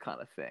lake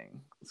kind of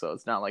thing. So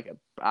it's not like an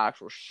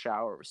actual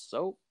shower with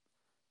soap,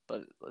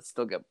 but let's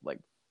still get like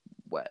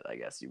wet, I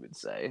guess you would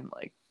say,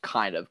 like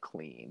kind of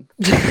clean.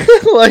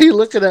 Why are you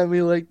looking at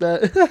me like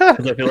that?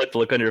 Because I feel like the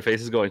look on your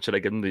face is going, should I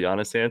give him the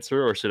honest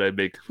answer or should I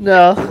make a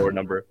lower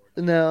number?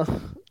 No.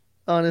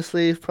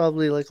 Honestly,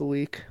 probably like a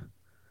week.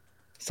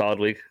 Solid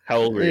week. How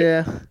old were you?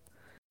 Yeah.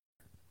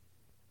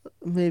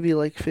 Maybe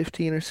like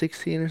 15 or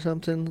 16 or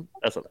something.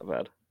 That's not that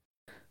bad.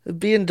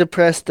 Being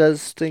depressed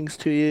does things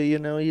to you,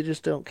 you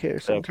just don't care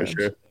sometimes. Yeah,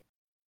 for sure.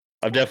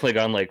 I've definitely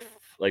gone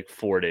like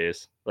 4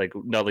 days. Like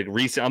not like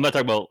recent. I'm not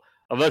talking about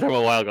a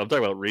while ago. I'm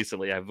talking about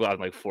recently. I've gone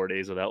like 4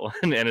 days without one,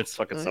 and it's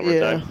fucking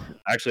summertime. Yeah.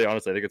 Actually,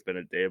 honestly, I think it's been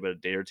a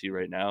day or two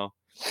right now.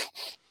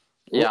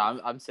 Yeah,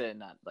 I'm saying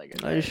that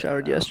like. I just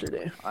showered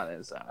yesterday. I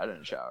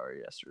didn't shower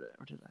yesterday.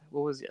 Or did I?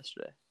 What was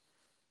yesterday?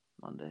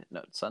 Monday?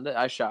 No, Sunday.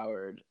 I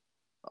showered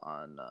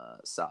on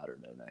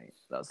Saturday night.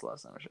 That was the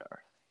last time I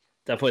showered.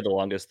 Definitely the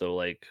longest though.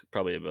 Like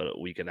probably about a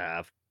week and a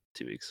half,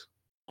 2 weeks.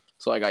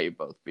 So I got you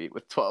both beat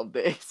with 12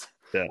 days.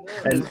 Yeah.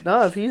 And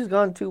no, if he's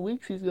gone 2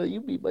 weeks, he's got you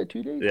beat by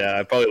 2 days.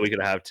 Yeah, probably a week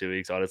and a half, 2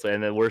 weeks, honestly.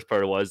 And the worst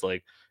part was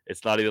like,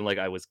 it's not even like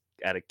I was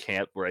at a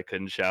camp where I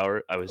couldn't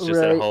shower. I was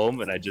just at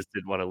home and I just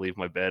didn't want to leave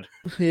my bed.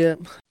 Yeah.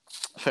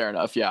 Fair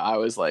enough. Yeah, I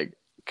was like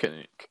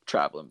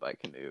traveling by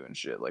canoe and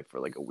shit like for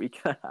like a week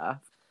and a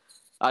half.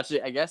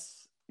 Actually, I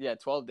guess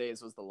 12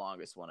 days was the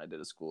longest one. I did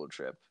a school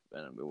trip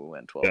and we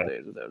went 12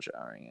 days without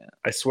showering yet.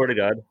 I swear to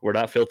God, we're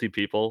not filthy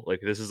people.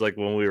 Like this is like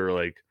when we were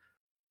like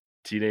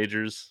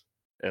teenagers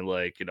and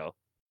like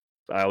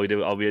all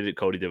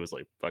Cody did was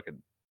like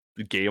fucking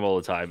game all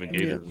the time and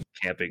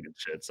camping and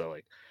shit. So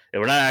like,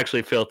 we're not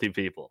actually filthy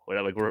people. We're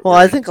not, like we're. Well,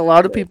 I think a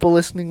lot of people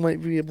listening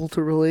might be able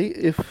to relate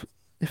if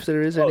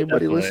there is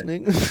anybody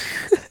listening.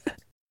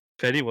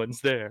 If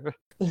anyone's there.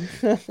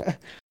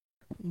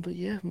 But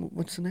yeah,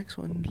 what's the next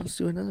one? Let's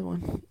do another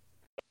one.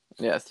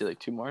 Yeah, let's do like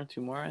two more. I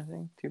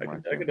think I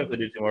could definitely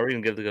do 2 more. We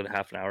can get a good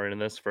half an hour into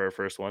this for our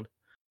first one.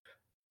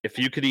 If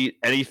you could eat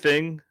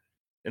anything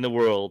in the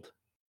world,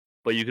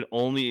 but you can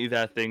only eat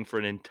that thing for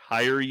an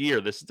entire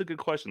year, this is a good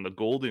question, the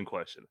golden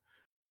question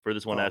for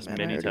this one asked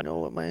many times. I already know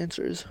what my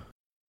answer is.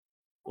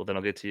 Well, then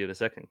I'll get to you in a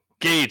second.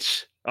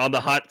 Gage on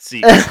the hot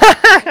seat.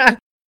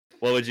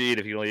 What would you eat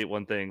if you only eat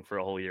one thing for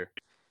a whole year?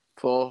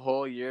 For a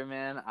whole year,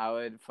 man, I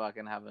would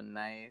fucking have a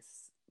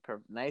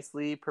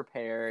nicely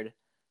prepared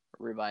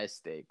ribeye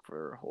steak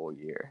for a whole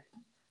year.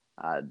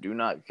 I do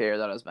not care.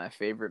 That is my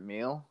favorite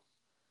meal.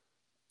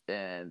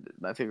 And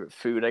my favorite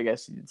food, I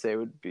guess you'd say,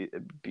 would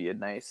be a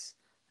nice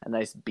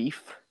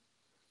beef.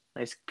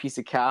 Nice piece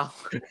of cow.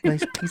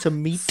 Nice piece of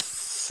meat.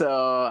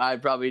 So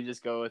I'd probably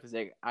just go with the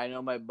steak. I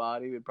know my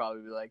body would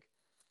probably be like,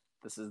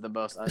 this is the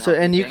most unhealthy So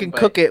and you thing, can but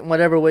cook it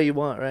whatever way you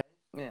want, right?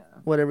 yeah.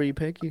 Whatever you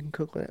pick, you can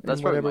cook it That's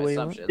in probably whatever my way you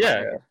want. assumption.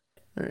 Yeah.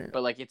 Right.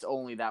 But like it's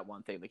only that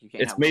one thing. Like you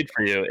can't It's have made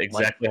for you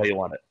exactly how you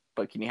want it.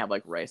 But can you have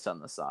like rice on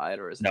the side,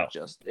 or is No. it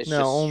just it's No,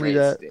 just only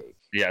straight that. steak?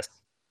 Yes.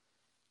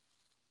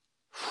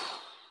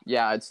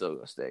 Yeah, I'd still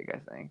go steak, I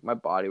think. My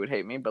body would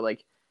hate me, but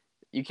like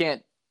you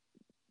can't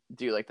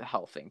do like the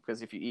health thing,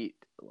 because if you eat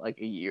like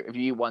a year, if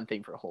you eat one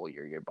thing for a whole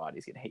year, your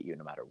body's gonna hate you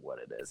no matter what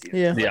it is.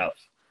 Yeah. Yeah.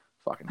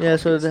 Fucking Yeah,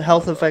 so healthiest the thing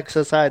health in the world. effects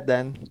aside,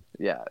 then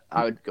Yeah,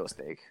 I would go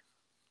steak.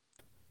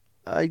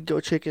 I'd go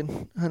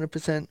chicken,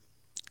 100%,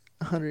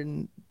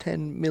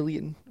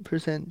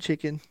 110,000,000%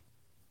 chicken.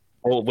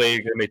 Well, way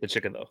you're gonna make the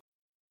chicken though.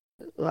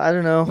 I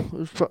don't know. It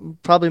was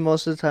probably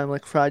most of the time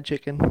like fried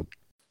chicken.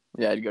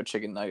 Yeah, I'd go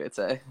chicken nuggets,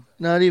 eh?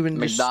 Not even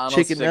just McDonald's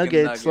chicken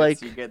nuggets,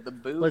 like you get the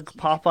booty. like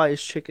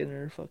Popeye's chicken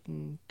or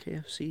fucking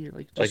KFC, or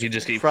Like you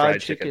just eat fried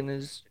fried chicken.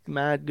 is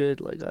mad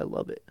good. Like I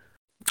love it.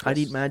 I'd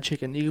eat mad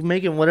chicken. You can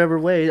make it whatever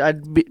way.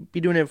 I'd be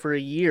doing it for a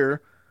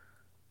year,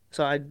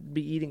 so I'd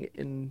be eating it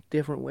in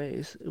different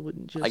ways. It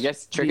wouldn't just. I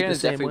guess be chicken the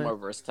is same definitely way. more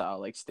versatile.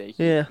 Like steak,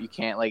 Yeah. you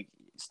can't like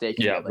steak.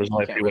 You Yeah, get, like, there's you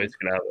only a can't few really ways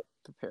you can have it.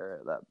 prepare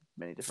it that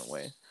many different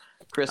ways.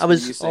 Chris, I what are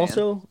you was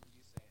saying?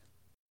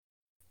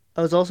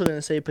 also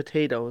gonna say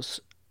potatoes,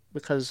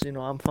 because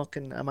I'm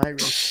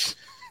Irish,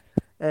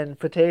 and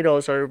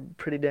potatoes are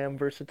pretty damn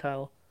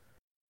versatile.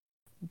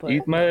 But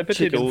Eat my chicken for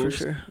potatoes.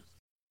 sure.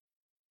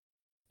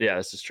 Yeah,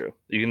 this is true.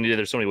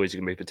 There's so many ways you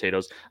can make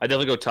potatoes. I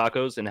definitely go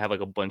tacos and have like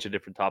a bunch of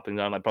different toppings on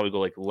them. I'd probably go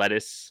like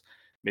lettuce,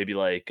 maybe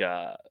like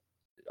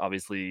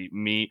obviously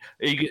meat.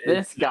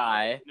 This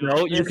guy.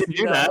 No, you can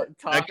do that.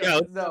 That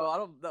counts. No, I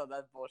don't know.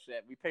 That's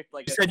bullshit. We picked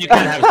like You a said you single-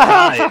 can't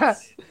have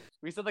sides.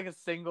 We said like a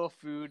single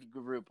food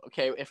group.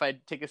 Okay, if I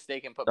take a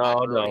steak and put Oh,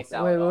 macaroni no.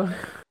 salad Wait, on what? it,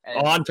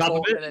 and On top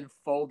of it? and then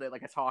fold it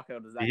like a taco,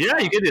 does that Yeah,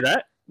 count? you can do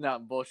that. No,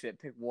 bullshit.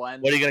 Pick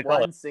one. What are you gonna call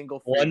one it? single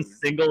food. One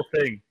single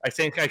thing. I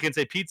can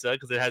say pizza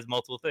because it has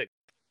multiple things.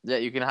 Yeah,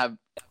 you can have.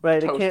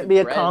 Right, it Toasted can't be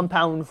a bread.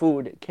 compound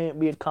food. It can't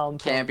be a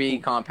compound. Can't be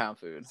food. compound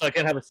food. So I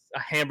can have a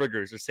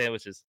hamburgers or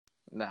sandwiches.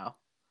 No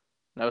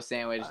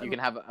sandwich. You can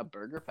have a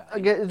burger patty. I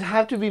guess it'd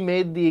have to be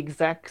made the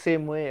exact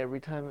same way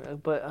every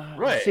time. But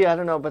Right. see, I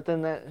don't know. But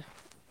then I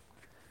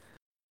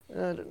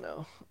don't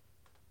know. All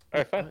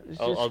right, fine. It's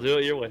I'll just- do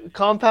it your way.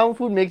 Compound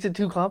food makes it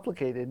too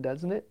complicated,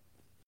 doesn't it?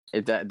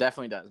 It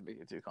definitely does make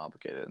it too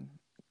complicated.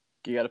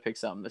 You got to pick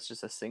something that's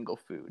just a single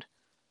food.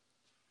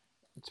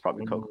 It's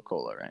probably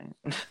Coca-Cola,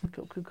 right?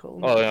 Coca-Cola.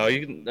 Oh no,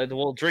 you can.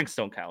 Well, drinks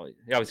don't count.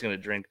 You're obviously gonna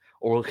drink,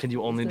 or can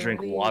you only Is there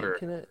drink any- water?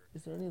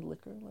 Is there any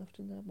liquor left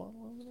in that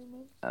bottle over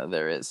there, man?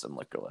 There is some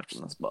liquor left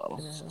in this bottle.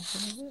 Can I have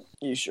some of it?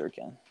 You sure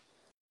can.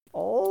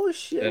 Oh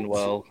shit! And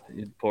while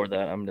you pour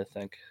that, I'm gonna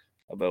think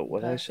about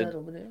what I Pass should. that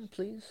over there,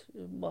 please.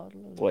 A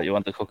bottle of What you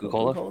want the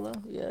Coca-Cola? Coca-Cola?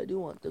 Yeah, I do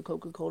want the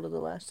Coca-Cola. The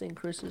last thing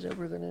Chris is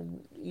ever gonna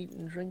eat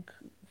and drink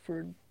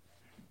for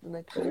the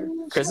next year.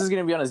 Chris is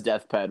gonna be on his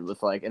deathbed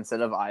with like,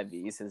 instead of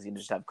IVs, he's gonna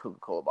just have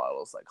Coca-Cola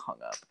bottles like hung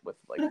up with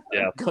like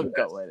Yeah. going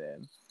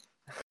in.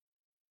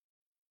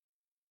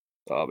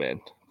 Oh man,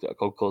 yeah,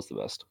 Coca-Cola's the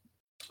best.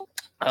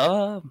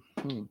 What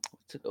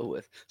to go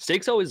with?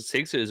 Steak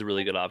is a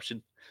really good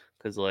option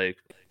because like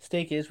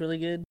Steak is really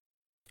good,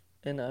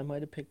 and I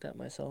might have picked that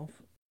myself,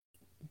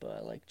 but I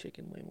like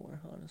chicken way more,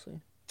 honestly.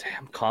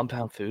 damn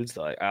compound foods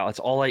though. That's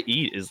all I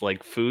eat is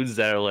like foods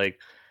that are like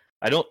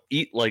I don't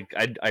eat like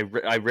I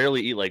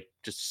rarely eat like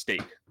just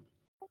steak.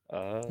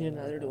 Yeah,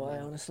 neither do I,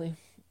 honestly.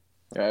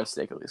 I have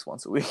steak at least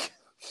once a week.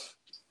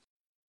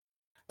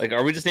 Like,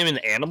 are we just naming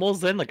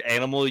animals then? Like,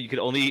 animal, you could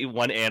only eat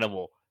one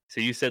animal. So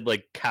you said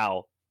like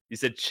cow. You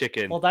said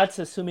chicken. Well, that's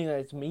assuming that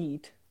it's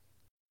meat.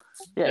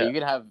 Yeah, Yeah. you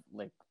could have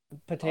like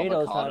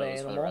Potatoes not an avocados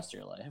for the animal. rest of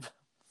your life.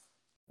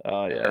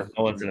 Oh yeah,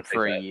 no one's gonna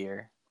for pick a that.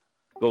 year.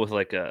 Go with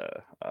like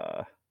a.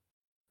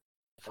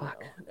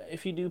 Fuck.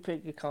 If you do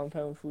pick a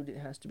compound food, it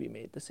has to be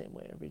made the same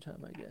way every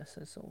time. I guess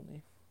that's the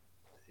only.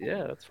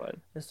 Yeah, that's fine.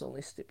 That's the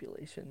only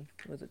stipulation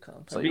with a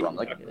compound. So you want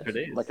food, like I guess. it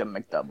is. a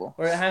McDouble.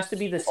 Or it has to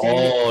be the same.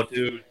 Oh,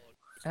 dude.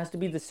 It has to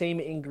be the same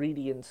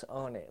ingredients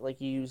on it,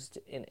 like used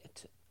in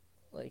it.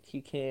 Like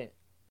you can't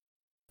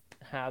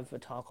have a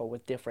taco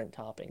with different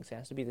toppings. It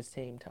has to be the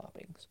same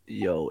toppings.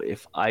 Yo,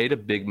 if I ate a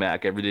Big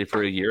Mac every day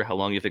for a year, how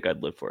long do you think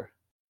I'd live for?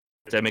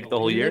 Did I make it the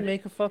whole Didn't year? they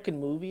make a fucking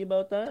movie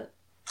about that?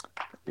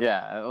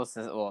 Yeah,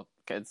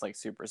 it's like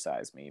Super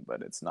Size Me,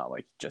 but it's not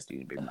like just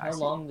eating Big Macs.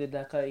 How long did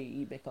that guy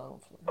eat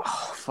McDonald's for?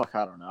 Oh fuck,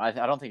 I don't know. I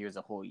don't think it was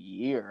a whole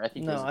year. I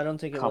think it was I don't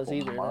think a it was couple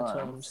either. That's what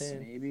I'm months, saying.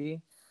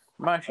 Maybe.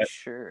 I'm not actually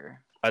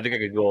sure. I think I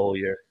could go a whole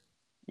year.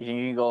 You think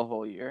you can go a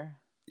whole year?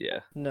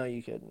 Yeah, No,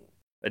 you couldn't.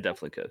 I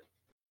definitely could.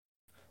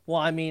 Well,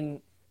 I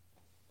mean,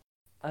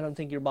 I don't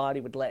think your body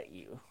would let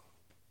you.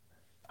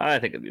 I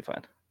think it'd be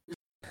fine.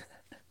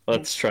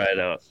 Let's try it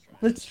out.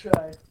 Let's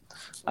try.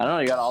 I don't know.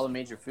 You got all the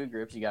major food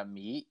groups. You got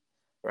meat.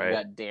 Right. You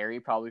got dairy,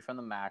 probably from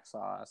the mac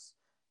sauce.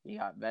 You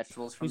got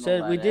vegetables from We the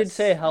said lettuce. we did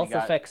say health You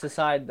got- effects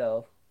aside,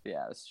 though.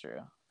 Yeah, that's true.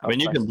 I mean,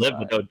 you Health can live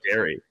effects without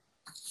dairy.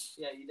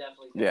 Yeah, you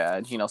definitely can. Yeah,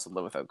 you can also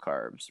live without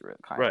carbs,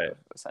 kind Right. of,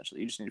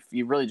 essentially.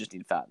 You really just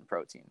need fat and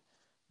protein.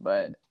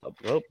 But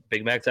Oh,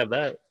 Big Macs have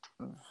that.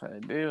 I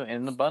do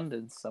in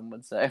abundance, some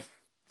would say.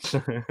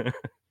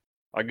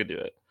 I could do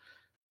it.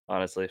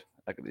 Honestly,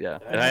 I could. Yeah,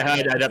 and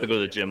I'd have to go to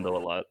the gym though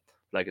a lot,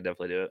 but I could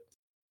definitely do it.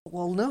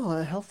 Well, no,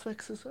 health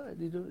effects aside,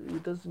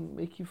 it doesn't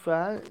make you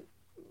fat.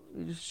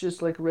 It's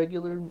just like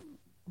regular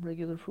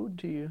food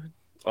to you.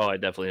 Oh, I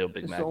definitely know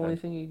Big It's Mac. the only then.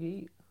 thing you can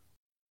eat.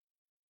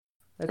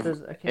 I can't If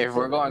say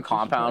we're that going nutrition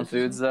compound prices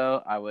foods,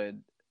 though, I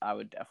would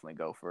definitely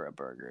go for a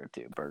burger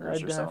too.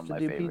 Burgers I'd are some have of to my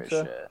do favorite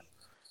pizza. shit.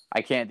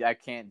 I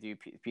can't do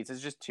pizza.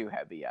 It's just too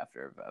heavy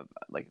after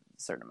like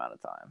a certain amount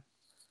of time.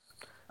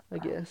 I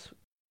guess.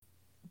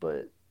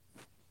 But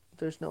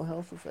there's no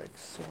health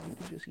effects, so you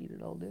can just eat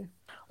it all day.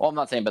 Well, I'm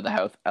not saying about the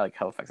health. I like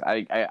health effects.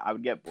 I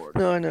would get bored.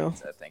 No, I know.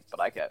 Pizza, I think, but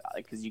I get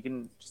because you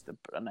can just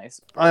a nice.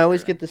 I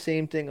always burger. get the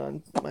same thing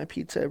on my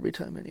pizza every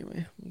time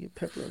anyway. You get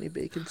pepperoni,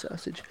 bacon,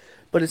 sausage.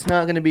 But it's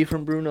not going to be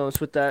from Bruno's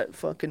with that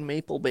fucking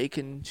maple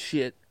bacon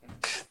shit.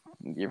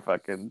 Your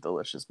fucking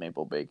delicious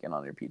maple bacon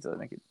on your pizza to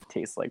make it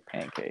taste like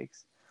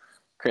pancakes.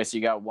 Chris,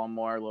 you got one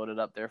more loaded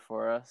up there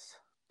for us?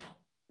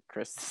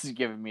 Chris is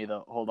giving me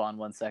the hold on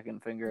 1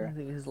 second finger. I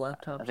think his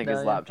laptop's I think dying.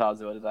 his laptop's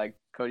what it's like.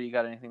 Cody, you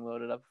got anything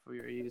loaded up for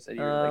you? You said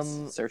you were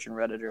like searching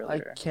Reddit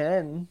earlier. I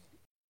can.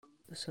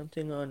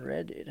 Something on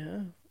Reddit,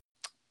 huh?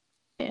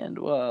 And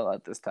well,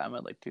 at this time,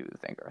 I'd like to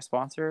thank our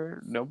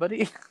sponsor,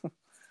 Nobody.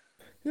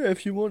 Yeah,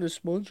 if you want to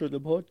sponsor the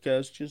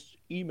podcast, just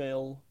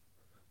email.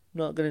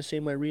 I'm not gonna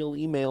say my real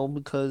email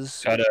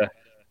because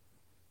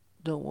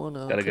don't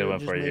wanna. Got a good one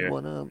just for you made here.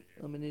 one up.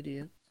 I'm an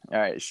idiot. All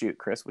right, shoot,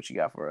 Chris, what you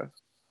got for us?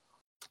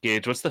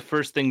 Gage, what's the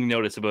first thing you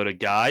notice about a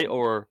guy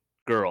or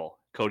girl?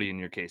 Cody, in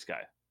your case,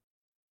 guy.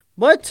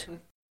 What?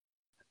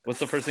 What's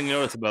the first thing you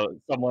notice about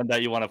someone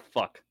that you want to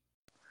fuck?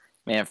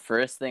 Man,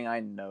 first thing I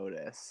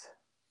notice,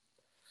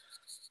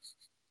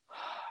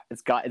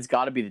 it's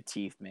got to be the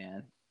teeth,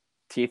 man.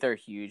 Teeth are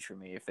huge for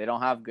me. If they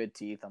don't have good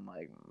teeth,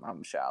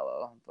 I'm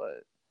shallow.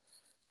 But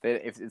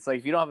if it's like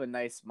if you don't have a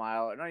nice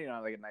smile, or no, you don't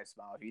have like a nice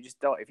smile.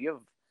 If you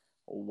have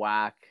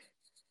whack,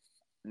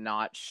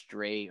 not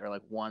straight, or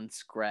like one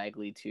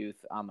scraggly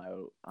tooth, I'm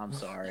out. I'm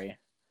sorry.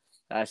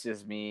 That's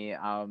just me.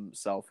 I'm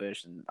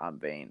selfish and I'm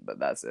vain, but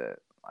that's it.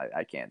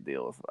 I can't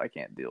deal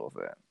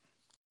with it.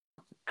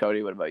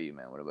 Cody, what about you,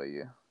 man? What about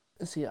you?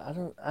 See, I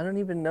don't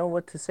even know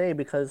what to say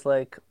because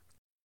like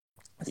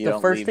it's You the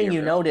don't first leave thing your you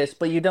room. notice,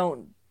 but you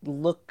don't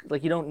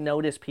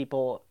notice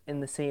people in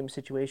the same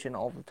situation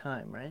all the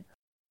time, right?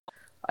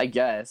 I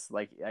guess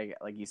like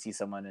you see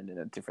someone in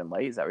a different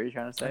light. Is that what you're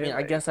trying to say? I mean, I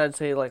Like, guess I'd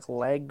say like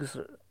legs.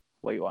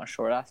 what you want,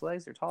 short ass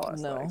legs or tall ass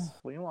No. legs?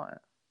 What do you want?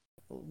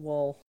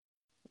 Well,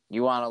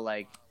 You want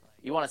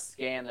to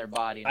scan their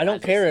body. I don't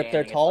As care you're if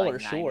they're scanning, tall it's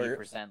or short.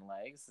 90%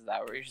 legs. Is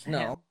that what you're saying?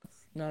 no,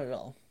 not at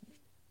all.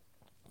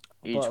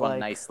 You just But, want like,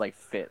 nice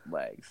fit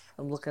legs.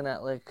 I'm looking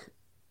at like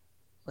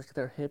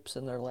their hips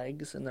and their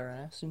legs and their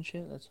ass and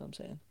shit. That's what I'm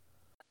saying.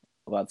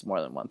 Well, that's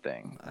more than one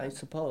thing. I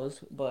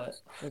suppose,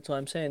 but that's what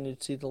I'm saying.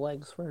 You'd see the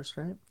legs first,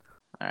 right?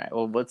 All right.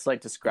 Well, let's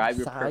describe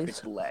your Thighs?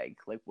 perfect leg.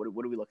 Like, what are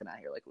we looking at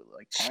here? Like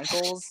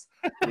ankles?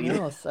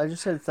 No, I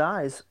just said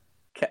thighs.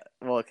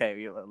 Well, okay.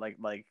 You like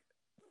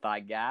thigh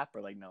gap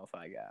or like no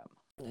thigh gap?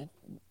 It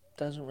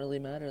doesn't really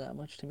matter that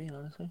much to me,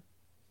 honestly.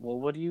 Well,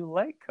 what do you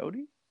like,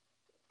 Cody?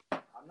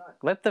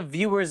 Let the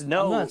viewers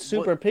know. I'm not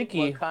super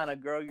picky. What kind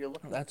of girl you're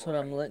looking That's for. what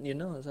I'm letting you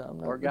know. Is that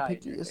I'm Or not guy,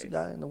 the in your pickiest case.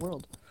 guy in the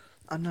world.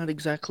 I'm not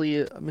exactly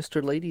a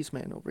Mr. Ladies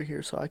Man over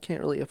here, so I can't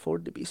really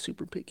afford to be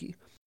super picky.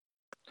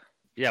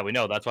 Yeah, we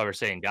know. That's why we're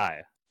saying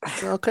guy.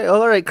 Okay,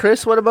 all right,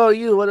 Chris. What about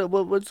you?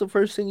 What's the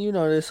first thing you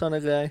notice on a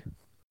guy?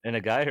 And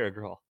a guy or a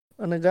girl?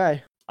 On a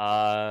guy,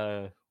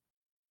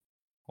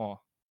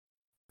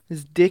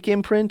 his dick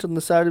imprint on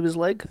the side of his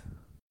leg.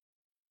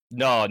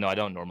 No, I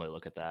don't normally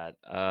look at that.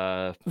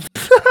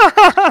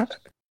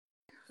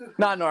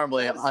 Not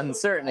normally. On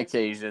certain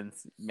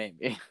occasions,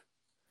 maybe.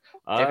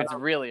 If it's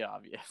really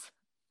obvious.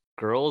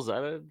 Girls,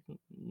 their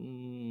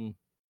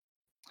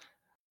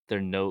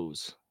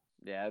nose.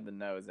 Yeah, the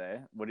nose, eh?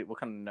 What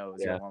kind of nose?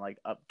 Yeah. You want like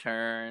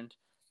upturned,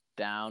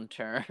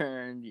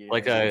 downturned?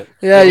 Like a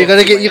Yeah, you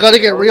gotta get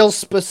nose. real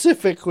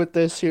specific with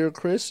this here,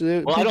 Chris.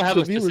 Well, I don't have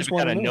The a viewers specific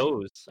wanna kind of know.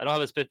 nose. I don't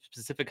have a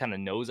specific kind of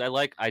nose I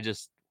like. I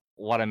just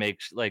want to make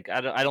like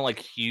I don't like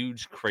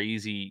huge,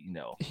 crazy,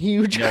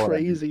 Huge, know what I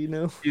mean. crazy,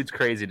 huge,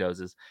 crazy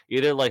noses.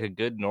 Either like a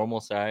good normal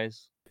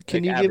size.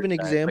 Can like you give an average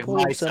size, like example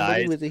my of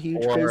somebody size, with a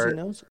huge, or crazy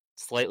nose?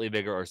 slightly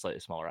bigger or slightly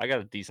smaller. I got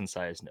a decent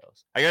sized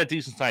nose. I got a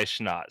decent sized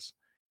schnoz.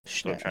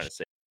 That's what I'm trying to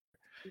say.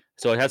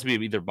 So it has to be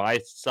either my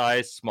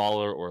size,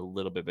 smaller, or a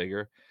little bit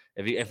bigger.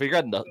 If you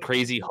got the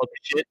crazy hook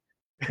shit,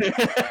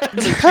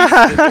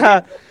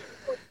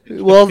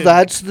 Well,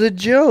 that's the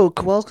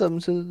joke. Welcome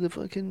to the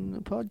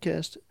fucking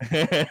podcast.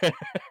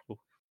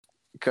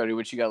 Cody,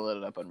 what you got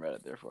loaded up on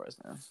Reddit there for us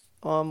now?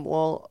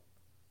 Well,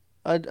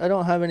 I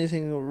don't have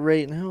anything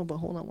right now, but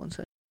hold on one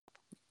second.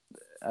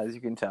 As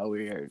you can tell,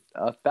 we are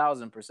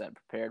 1,000%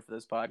 prepared for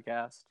this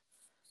podcast.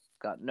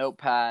 Got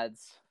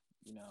notepads.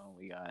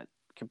 We got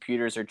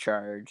computers are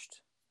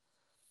charged.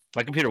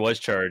 My computer was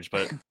charged,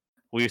 but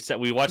we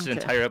watched an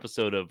entire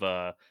episode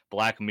of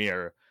Black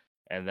Mirror,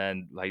 and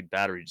then my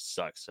battery just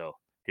sucks. So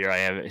here I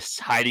am, it's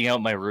hiding out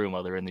in my room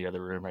while they're in the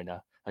other room right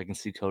now. I can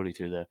see Cody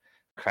through the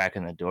crack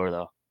in the door,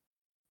 though.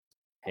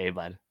 Hey,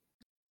 bud.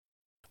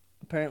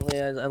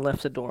 Apparently, I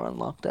left the door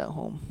unlocked at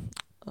home.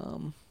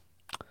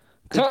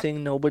 Good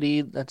thing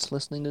nobody that's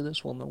listening to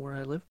this will know where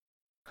I live.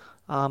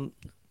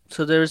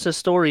 So there's a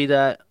story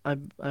that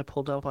I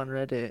pulled up on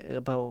Reddit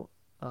about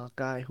a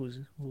guy who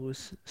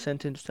was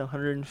sentenced to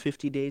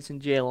 150 days in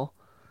jail.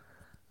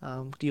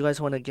 Do you guys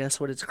want to guess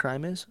what his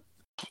crime is?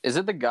 Is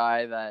it the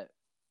guy that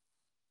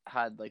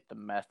had like the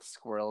meth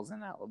squirrels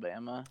in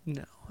Alabama?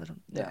 No, I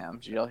don't. Damn,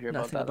 did y'all hear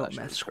Nothing about that? about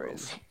meth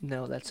squirrels.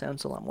 No, that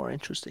sounds a lot more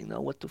interesting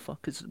though. What the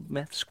fuck is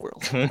meth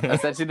squirrel?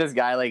 Essentially, this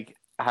guy like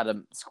had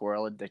a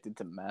squirrel addicted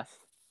to meth.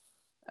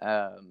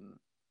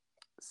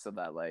 So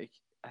that like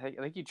I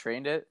think he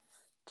trained it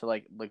to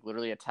like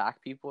literally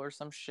attack people or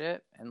some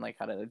shit, and like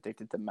had it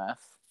addicted to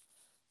meth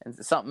and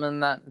something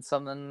in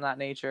that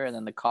nature. And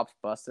then the cops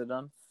busted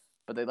him,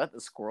 but they let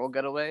the squirrel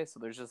get away. So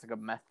there's just like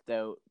a methed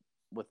out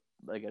with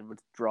like a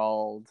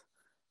withdrawal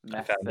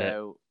methed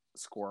out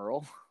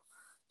squirrel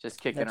just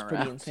kicking around. That's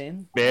pretty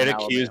insane. Man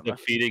accused of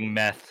feeding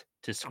meth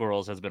to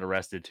squirrels has been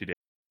arrested today.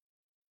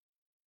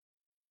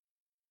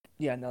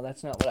 Yeah, no,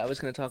 that's not what I was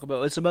going to talk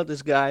about. It's about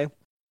this guy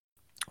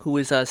who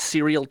is a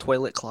serial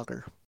toilet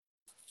clogger.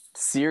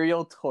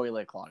 Serial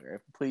toilet clogger.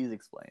 Please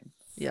explain.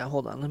 Yeah,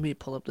 hold on. Let me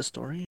pull up the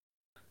story.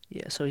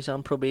 Yeah, so he's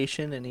on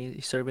probation and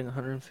he's serving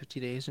 150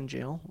 days in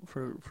jail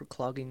for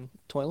clogging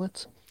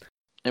toilets.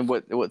 And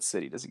what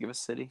city? Does it give a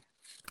city?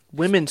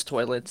 Women's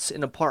toilets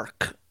in a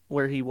park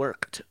where he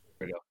worked.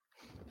 There we go.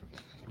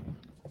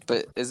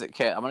 But is it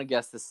okay? I'm gonna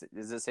guess this.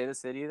 Does it say the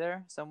city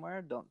there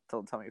somewhere? Don't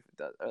tell me if it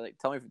does, or like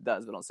tell me if it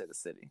does, but don't say the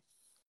city.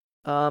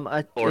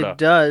 It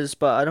does,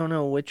 but I don't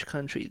know which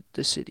country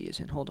the city is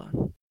in. Hold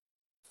on.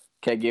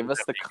 Okay, give us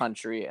the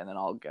country, and then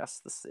I'll guess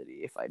the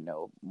city if I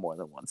know more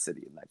than one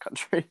city in that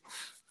country.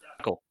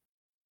 Jackal.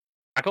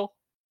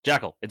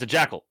 It's a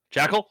jackal.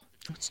 Jackal.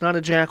 It's not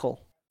a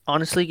jackal.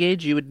 Honestly,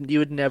 Gage, you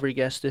would never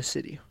guess this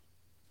city.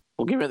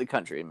 Well, give me the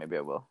country, and maybe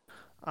I will.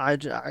 I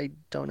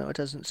don't know. It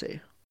doesn't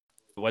say.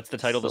 What's the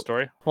title of the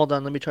story? Hold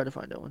on, let me try to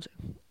find out one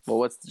second.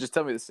 Well, just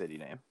tell me the city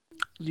name.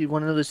 You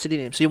want to know the city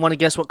name? So you want to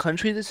guess what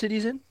country the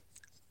city's in?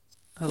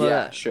 How about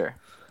that? Sure.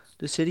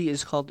 The city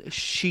is called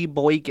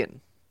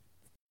Sheboygan.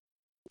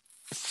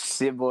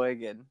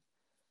 Sheboygan.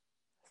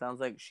 Sounds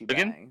like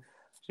shebang.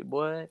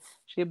 Sheboygan.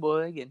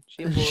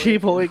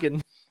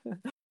 Sheboygan.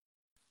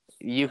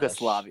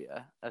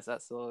 Yugoslavia. Is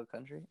that still a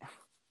country?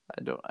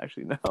 I don't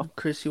actually know.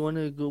 Chris, you want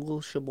to Google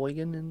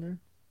Sheboygan in there?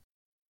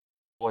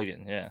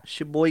 Sheboygan, yeah.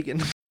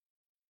 Sheboygan.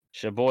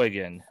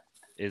 Sheboygan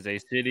is a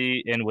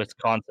city in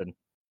Wisconsin.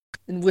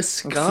 In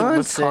Wisconsin?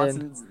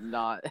 Wisconsin's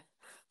not.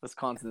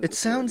 Wisconsin. It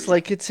sounds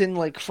like it's in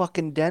like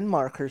fucking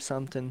Denmark or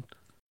something.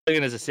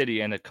 Sheboygan is a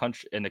city and the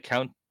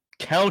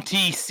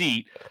county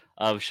seat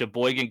of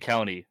Sheboygan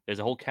County. There's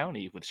a whole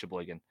county with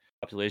Sheboygan.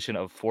 Population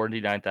of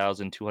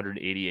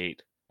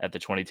 49,288 at the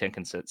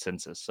 2010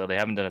 census. So they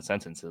haven't done a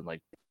census in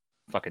like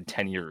fucking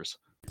 10 years.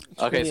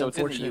 Okay, really so it's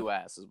in the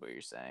U.S. is what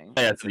you're saying.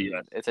 Yeah, it's in the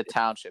U.S. It's a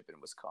township in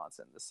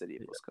Wisconsin, the city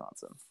of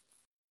Wisconsin.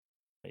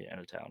 Yeah, in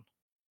a town.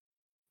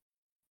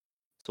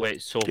 So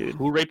wait, Dude.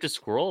 Who raped a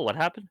squirrel? What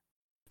happened?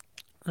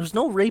 There's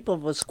no rape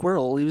of a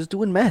squirrel. He was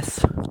doing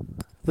meth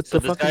with so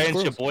the this fucking guy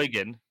squirrels. in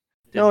Sheboygan.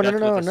 No,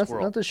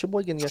 not the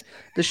Sheboygan guy.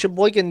 The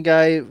Sheboygan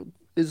guy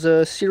is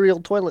a serial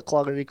toilet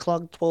clogger. He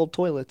clogged 12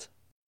 toilets.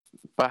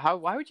 But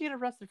why would you get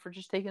arrested for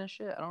just taking a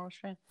shit? I don't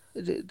understand.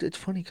 It's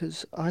funny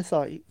because I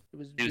thought he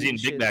was eating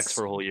Big Macs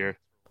for a whole year.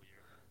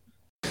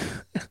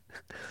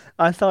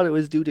 I thought it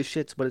was due to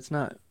shits, but it's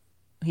not.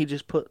 He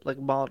just put like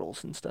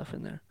bottles and stuff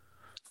in there.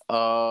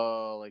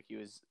 Oh, like he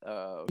was.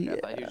 Okay. Yeah.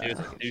 I thought he was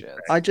taking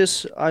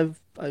shits.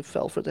 I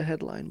fell for the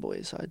headline,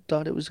 boys. I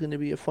thought it was going to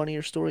be a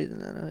funnier story than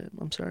that.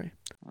 I'm sorry.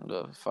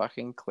 The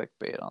fucking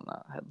clickbait on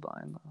that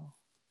headline, though.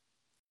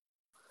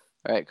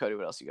 All right, Cody,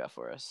 what else you got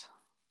for us?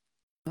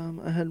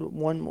 I had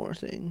one more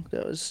thing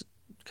that was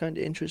kind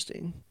of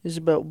interesting. It's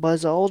about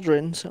Buzz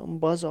Aldrin. Something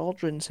Buzz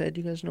Aldrin said.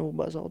 You guys know who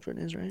Buzz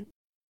Aldrin is, right?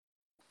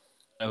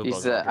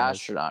 He's an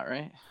astronaut,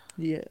 right?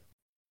 Yeah.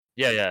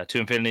 Yeah. To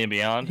infinity and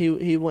beyond.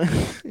 He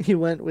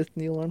went with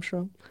Neil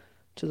Armstrong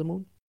to the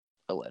moon.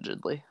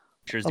 Allegedly.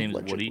 Sure, his name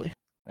is Woody.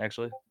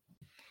 Actually,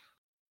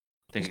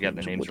 I think you got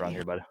the names wrong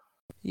here, bud.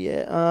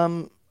 Yeah.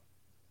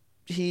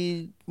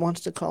 He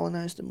wants to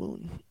colonize the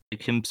moon.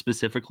 Like him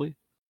specifically?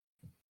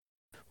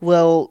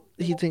 Well,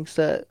 he thinks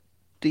that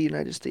the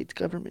United States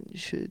government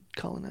should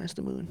colonize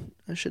the moon,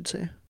 I should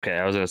say. Okay,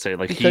 I was gonna say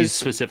like he Because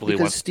specifically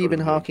because wants to go to Stephen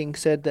the moon. Hawking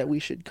said that we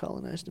should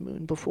colonize the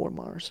moon before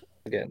Mars.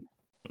 Again.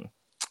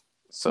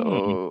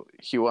 So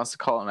he wants to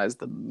colonize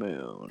the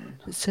moon.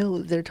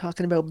 So they're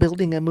talking about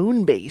building a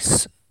moon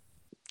base.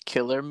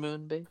 Killer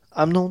moon base?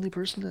 I'm the only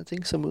person that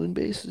thinks a moon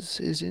base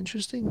is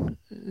interesting.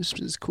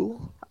 Is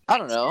cool. I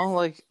don't know.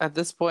 Like at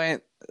this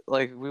point,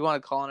 like we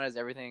want to colonize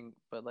everything,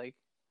 but like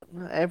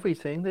Not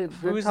everything. They're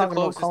who's the talking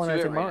about closest to it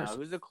colonizing right Mars. now?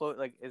 Who's the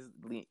like is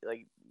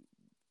like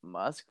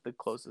Musk the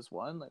closest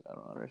one? Like I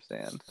don't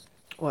understand.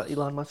 What,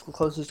 Elon Musk the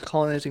closest to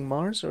colonizing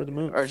Mars or the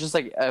moon? Or just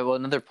like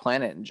another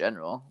planet in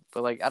general.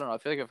 But like I don't know. I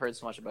feel like I've heard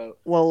so much about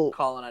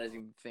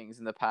colonizing things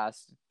in the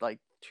past like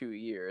 2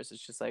 years.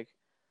 It's just like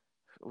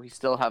we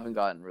still haven't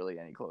gotten really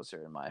any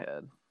closer in my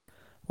head.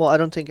 Well, I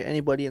don't think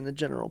anybody in the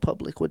general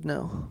public would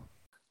know.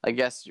 I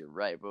guess you're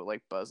right, but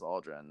like Buzz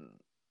Aldrin,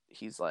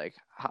 he's like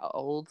how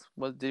old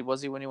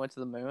was he when he went to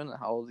the moon? And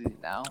how old is he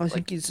now? I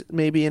think he's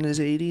maybe in his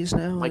 80s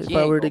now, like, if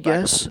I were to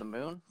guess. To the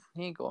moon?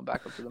 He ain't going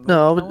back up to the moon.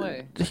 No, No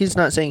way. he's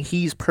not saying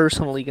he's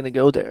personally going to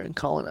go there and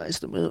colonize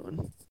the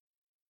moon.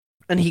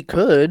 And he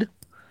could.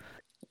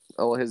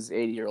 Oh, his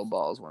 80-year-old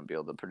balls wouldn't be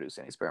able to produce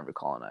any sperm to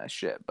colonize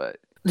shit, but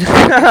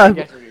I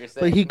guess what you're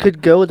saying. But he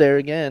could go there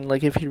again,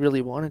 like if he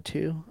really wanted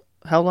to.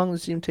 How long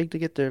does it even take to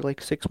get there?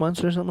 Like 6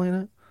 months or something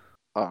like that?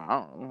 Oh,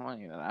 I don't know. I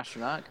ain't an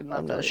astronaut.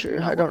 I'm not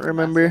sure. I don't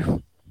remember.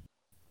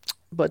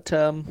 But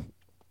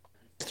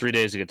 3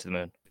 days to get to the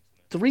moon.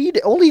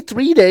 Only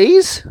 3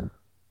 days?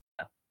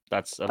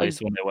 That's at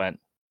least when they went.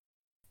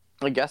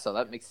 I guess so.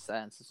 That makes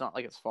sense. It's not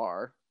like it's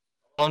far.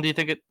 How long do you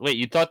think it? Wait,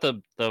 you thought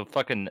the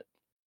fucking?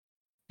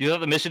 You thought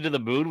the mission to the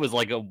moon was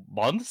like a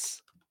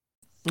months?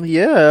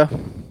 Yeah.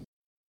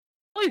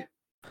 Really?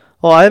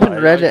 Well, I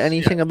haven't read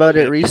anything about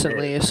it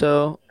recently,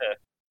 so. Yeah.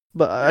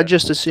 But I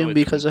just assumed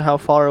it's- because of how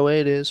far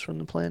away it is from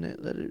the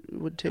planet that it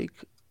would take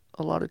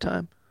a lot of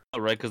time. Oh,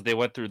 right, because they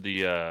went through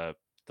the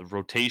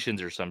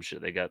rotations or some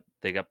shit.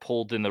 They got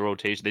pulled in the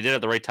rotation. They did it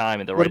at the right time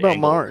and the right What about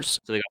angle, Mars?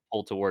 so they got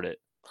pulled toward it.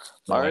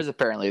 So, Mars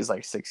apparently is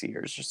like 6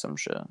 years or some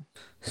shit.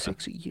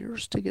 6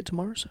 years to get to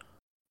Mars?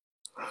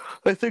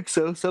 I think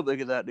so.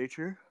 Something of that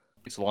nature.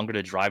 it takes longer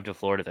to drive to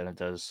Florida than it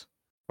does,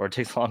 or it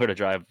takes longer to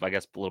drive, I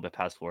guess, a little bit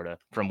past Florida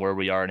from where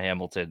we are in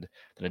Hamilton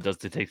than it does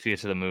to get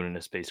to the moon in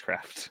a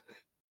spacecraft.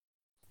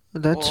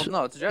 That's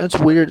no, that's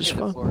weird as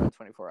Florida fuck. in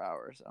 24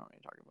 hours. I don't know what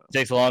you're talking about. It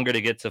takes longer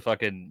to get to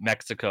fucking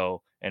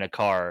Mexico in a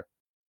car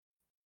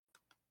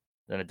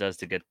than it does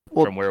to get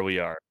from where we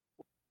are.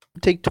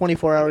 Take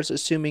 24 hours,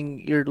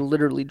 assuming you're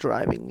literally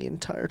driving the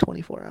entire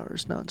 24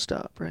 hours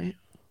nonstop, right?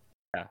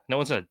 Yeah, no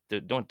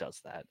one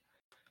does that.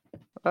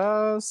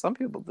 Some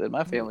people did.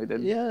 My family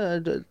did. Yeah,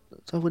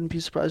 I wouldn't be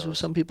surprised if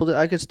some people did.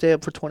 I could stay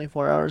up for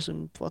 24 hours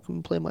and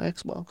fucking play my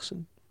Xbox.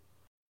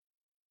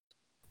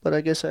 But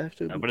I guess I have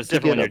to. But it's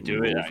different when you're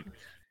doing it.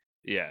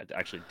 Yeah,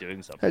 actually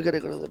doing something. I gotta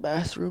go to the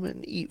bathroom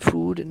and eat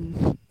food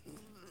and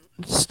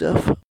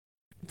stuff.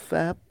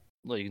 Fap.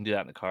 Well, you can do that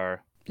in the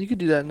car. You could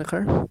do that in the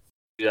car.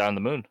 Do that on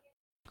the moon.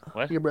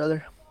 What? Your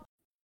brother.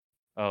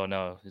 Oh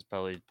no, he's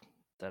probably.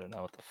 I don't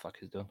know what the fuck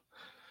he's doing.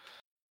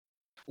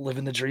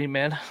 Living the dream,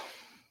 man.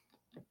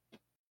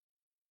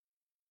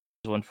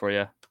 Here's one for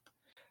you.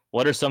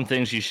 What are some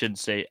things you should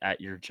say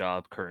at your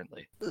job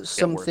currently?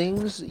 Some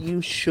things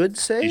you should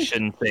say? You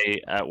shouldn't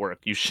say at work.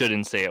 You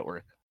shouldn't say at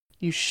work.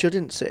 You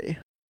shouldn't say.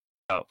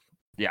 Oh,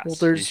 yes. Well,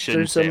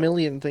 there's a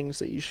million things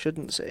that you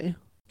shouldn't say.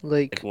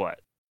 Like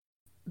what?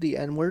 The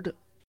N-word.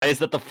 Why is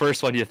that the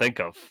first one you think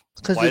of?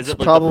 Because Why it's is it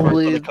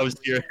probably the first one that comes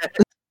to your head?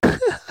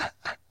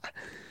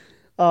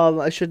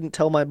 I shouldn't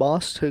tell my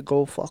boss to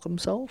go fuck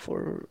himself,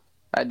 or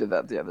I did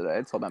that the other day.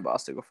 I told my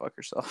boss to go fuck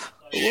herself.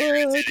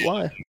 What?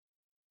 Why?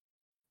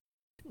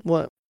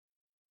 What?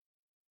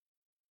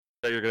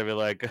 You're gonna be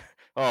like,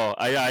 oh,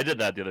 I did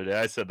that the other day.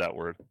 I said that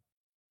word.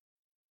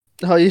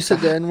 Oh, you said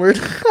the N-word?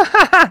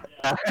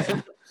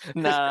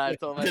 Nah, I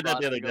told my Did that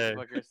boss the other to go day.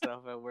 fuck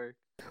herself at work.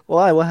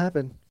 Why? What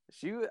happened?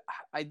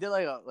 I did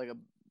like an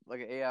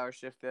 8-hour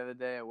shift the other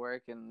day at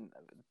work and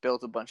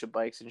built a bunch of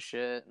bikes and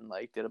shit and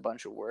like did a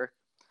bunch of work.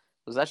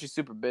 It was actually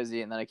super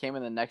busy, and then I came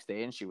in the next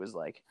day and she was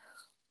like,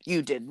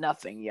 "You did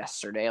nothing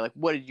yesterday. Like,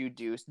 what did you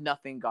do?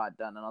 Nothing got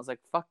done." And I was like,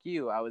 "Fuck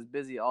you. I was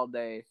busy all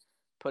day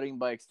putting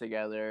bikes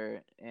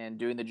together and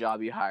doing the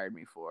job you hired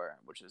me for,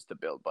 which is to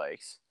build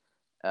bikes."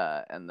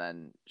 And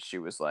then she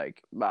was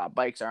like,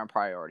 "Bikes aren't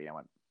priority." I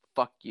went,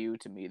 "Fuck you.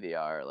 To me, they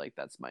are. Like,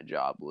 that's my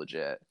job,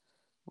 legit.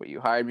 What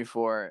you hired me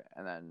for."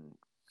 And then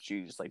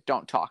she just like,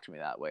 "Don't talk to me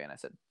that way." And I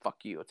said,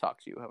 "Fuck you. I'll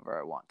talk to you however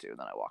I want to." And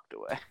then I walked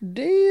away.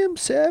 Damn,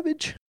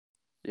 savage.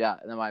 Yeah.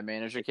 And then my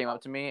manager came up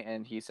to me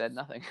and he said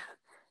nothing.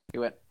 He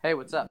went, "Hey,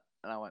 what's up?"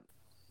 And I went,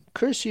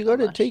 Chris, you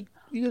gotta take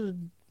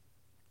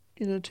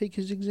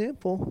his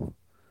example.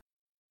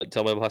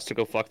 Tell my boss to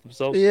go fuck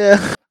themselves.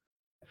 Yeah.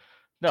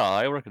 No,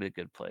 I work at a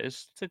good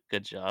place. It's a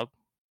good job.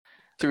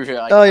 to be fair,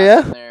 like, Oh, yeah?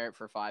 I've been there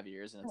for 5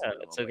 years and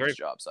it's a great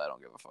job, so I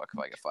don't give a fuck if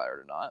I get fired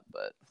or not.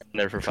 But Been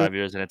there for 5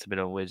 years and it's a bit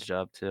of a wage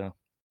job too.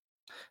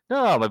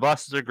 No, my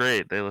bosses are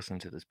great. They listen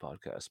to this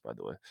podcast, by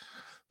the way.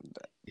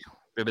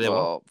 Maybe they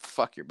won't.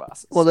 Fuck your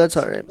bosses. Well, that's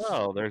all right.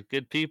 No, they're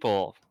good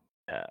people.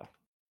 Yeah.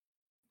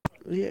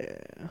 Yeah.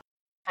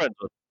 Friends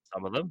with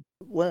some of them.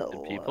 Well,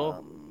 Good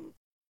people.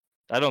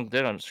 They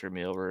don't screw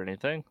me over or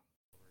anything.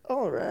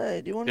 All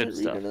right. Do you want to Good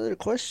read stuff. another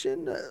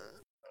question?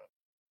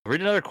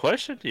 Read another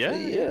question? Yeah.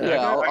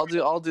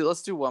 I'll do.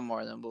 Let's do one more,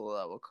 and then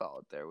we'll call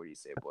it there. What do you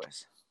say,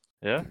 boys?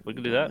 Yeah, we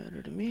can do Don't that.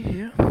 matter to me.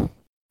 Yeah.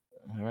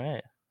 All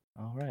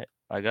right.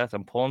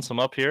 I'm pulling some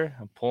up here.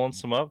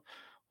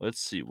 Let's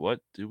see.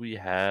 What do we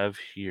have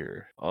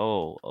here?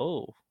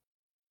 Oh.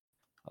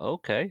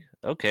 Okay.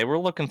 We're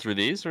looking through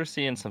these. We're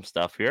seeing some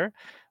stuff here.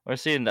 We're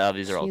seeing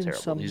these are all Seeing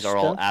terrible. some These are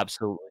all stuff.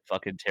 absolutely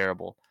fucking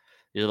terrible.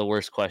 These are the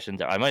worst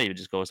questions. I might even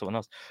just go with someone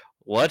else.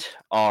 What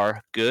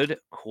are good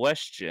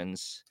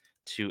questions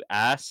to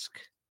ask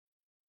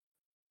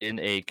in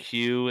a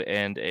Q&A?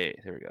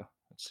 There we go.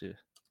 Let's see.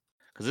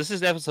 Because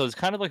this episode is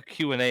kind of like a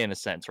Q&A in a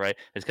sense, right?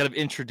 It's kind of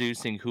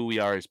introducing who we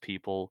are as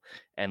people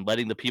and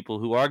letting the people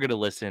who are going to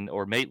listen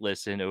or may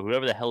listen or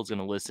whoever the hell's going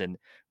to listen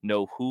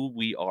know who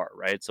we are,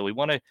 right? So we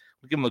want to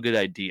give them a good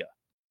idea.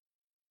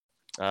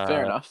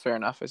 Fair enough.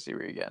 I see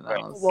where you're getting at.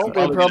 Right. Well,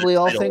 they probably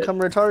all think I'm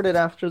retarded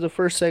after the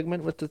first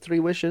segment with the 3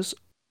 wishes.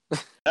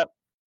 Yep.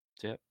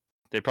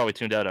 They probably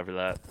tuned out after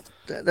that.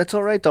 That's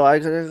all right, though. I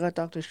got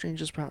Doctor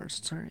Strange's powers.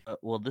 It's all right.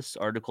 Well, this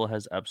article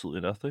has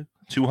absolutely nothing.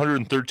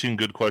 213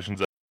 good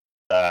questions to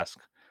ask.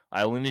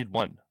 I only need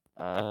one.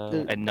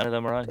 And none of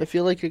them are on. I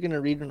feel like you're going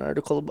to read an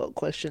article about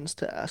questions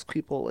to ask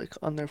people like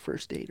on their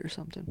first date or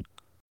something.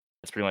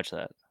 That's pretty much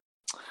that.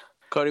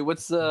 Cody,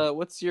 what's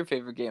your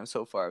favorite game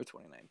so far of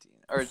 2019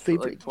 or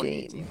favorite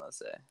 2018? Game. Let's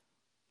say.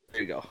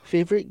 There you go.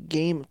 Favorite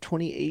game of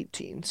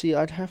 2018. See,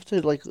 I'd have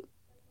to like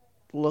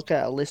look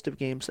at a list of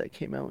games that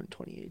came out in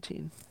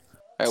 2018.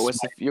 All right,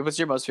 what's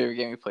your most favorite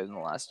game you played in the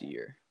last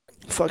year?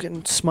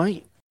 Fucking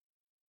Smite.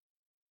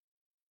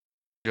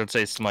 You don't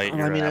say Smite.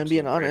 I mean, I'm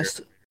being honest.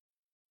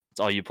 That's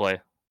all you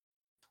play.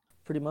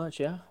 Pretty much,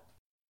 yeah.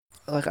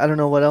 Like, I don't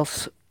know what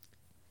else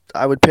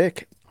I would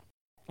pick.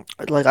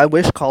 Like, I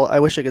wish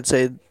I could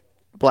say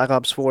Black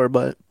Ops 4,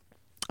 but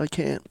I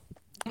can't.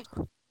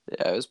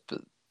 Yeah, it was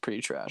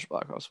pretty trash.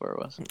 Black Ops 4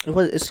 was.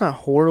 It's not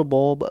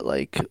horrible, but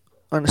like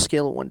on a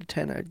scale of 1 to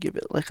 10, I'd give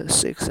it like a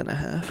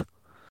 6.5.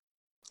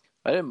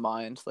 I didn't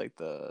mind like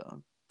the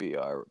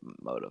BR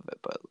mode of it,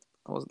 but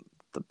it wasn't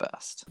the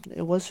best.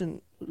 It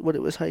wasn't what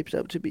it was hyped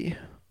up to be.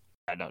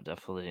 I know,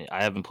 definitely.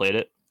 I haven't played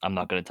it. I'm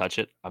not going to touch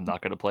it. I'm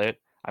not going to play it.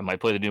 I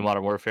might play the new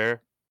Modern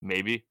Warfare,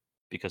 maybe,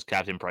 because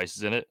Captain Price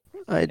is in it.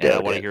 I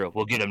want to hear it.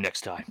 We'll get him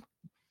next time.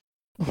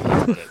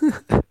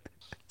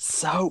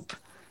 Soap.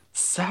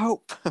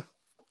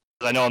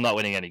 I know I'm not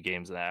winning any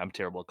games in that. I'm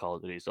terrible at Call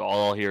of Duty, so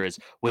all I'll hear is,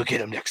 we'll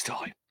get him next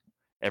time.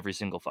 Every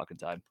single fucking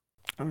time.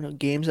 I don't know,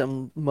 games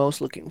I'm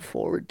most looking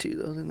forward to,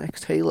 though. The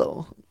next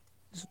Halo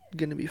is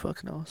going to be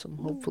fucking awesome,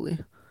 hopefully.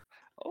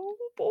 Oh,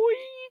 boy.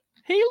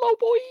 Halo,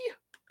 boy.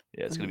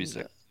 Yeah, it's going to be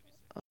sick.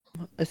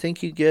 I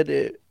think you get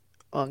it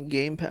on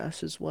Game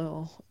Pass as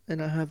well.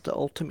 And I have the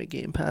Ultimate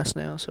Game Pass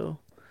now, so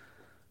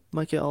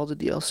might get all the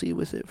DLC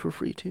with it for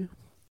free, too.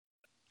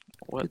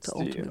 Get the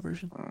Ultimate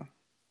version.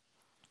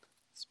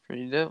 It's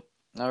pretty dope.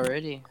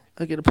 Alrighty.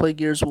 I get to play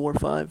Gears of War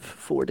 5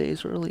 4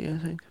 days early, I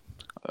think.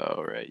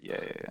 Oh, right. Yeah.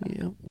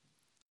 Yep.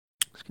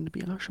 It's going to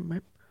be awesome,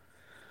 man.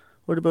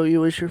 What about you?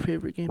 What's your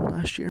favorite game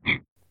last year?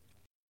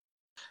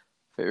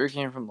 Favorite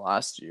game from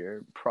last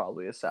year?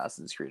 Probably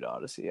Assassin's Creed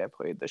Odyssey. I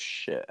played the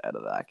shit out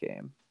of that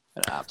game.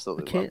 And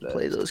absolutely loved it. I can't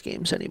play those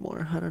games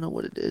anymore. I don't know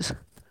what it is.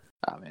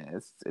 I mean,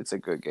 it's a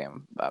good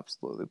game.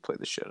 Absolutely played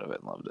the shit out of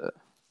it and loved it.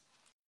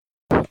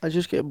 I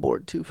just get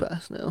bored too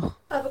fast now.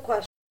 I have a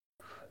question.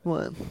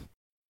 What?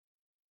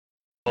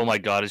 Oh my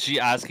god, is she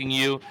asking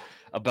you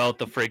about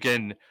the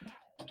freaking...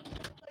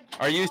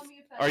 Are you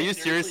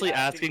seriously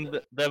asking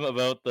them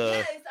about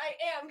the... Yes, I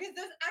am, because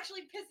this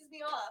actually pisses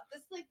me off.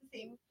 This is like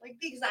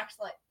the exact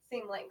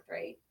same length,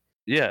 right?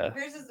 Yeah.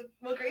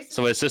 Grace.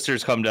 So my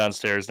sister's come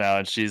downstairs now,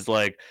 and she's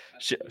like...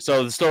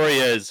 So the story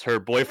is, her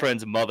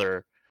boyfriend's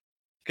mother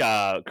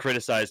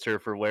criticized her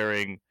for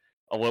wearing...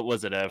 what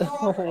was it? A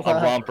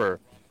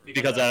romper.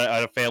 Because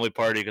at a family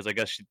party, because I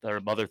guess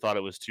her mother thought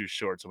it was too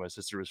short, so my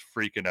sister was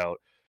freaking out.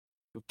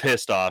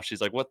 Pissed off. She's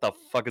like, what the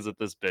fuck is it,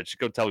 this bitch?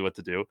 Go tell me what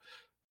to do.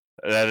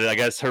 And then I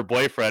guess her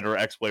boyfriend or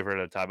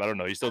ex-boyfriend at the time, I don't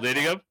know. You still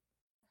dating him?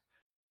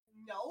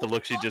 No. The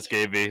look she just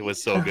gave me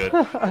was so good.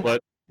 But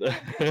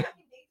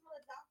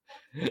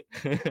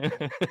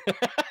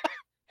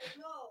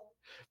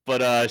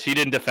but she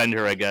didn't defend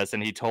her, I guess,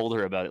 and he told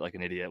her about it like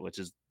an idiot, which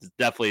is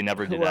definitely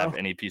never did have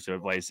any piece of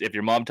advice. If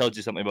your mom tells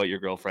you something about your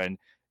girlfriend,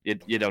 you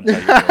don't tell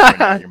your girlfriend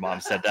that your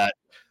mom said that.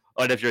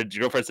 And if your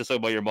girlfriend says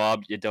something about your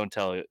mom, you don't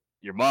tell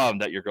your mom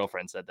that your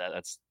girlfriend said that.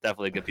 That's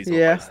definitely a good piece of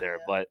advice there.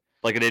 But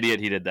like an idiot,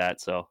 he did that.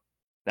 So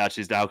now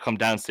she's come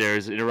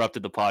downstairs,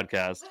 interrupted the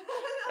podcast,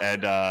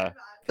 and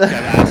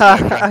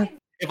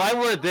if I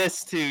were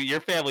this to your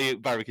family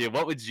barbecue,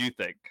 what would you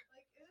think?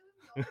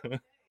 Yeah.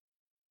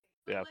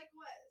 Like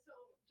what? So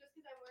just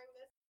because I'm wearing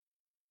this,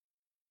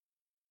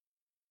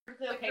 is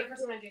it okay for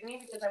someone to do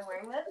me because I'm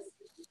wearing this?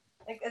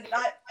 Like, is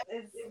that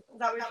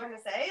what you're trying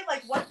to say?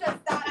 Like, what does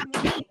that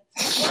mean?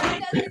 What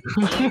does it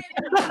mean?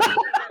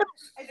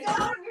 I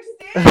don't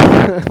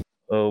understand.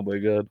 Oh my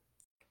god.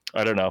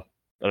 I don't know.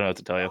 I don't know what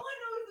to tell you. All I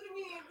know is what it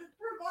means. It's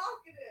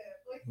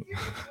provocative. Like,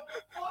 seriously, what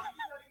the fuck does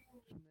that even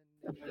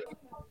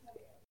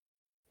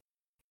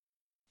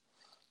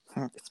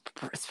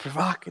mean? It's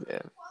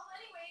provocative. Well,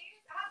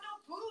 anyways, I have no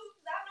boobs.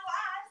 I have no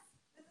ass.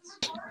 This is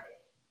retarded.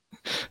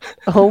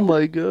 Oh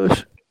my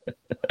gosh.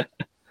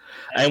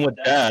 And with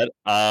that,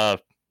 I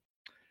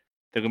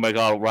think we might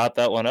all wrap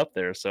that one up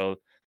there. So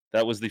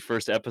that was the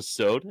first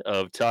episode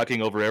of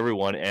Talking Over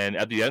Everyone. And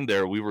at the end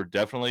there, we were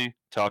definitely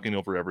talking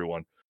over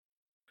everyone.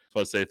 I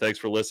want to say thanks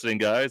for listening,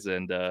 guys.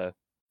 And I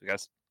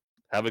guess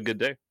have a good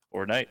day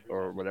or night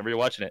or whenever you're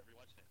watching it.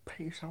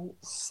 Peace out.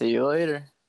 See you later.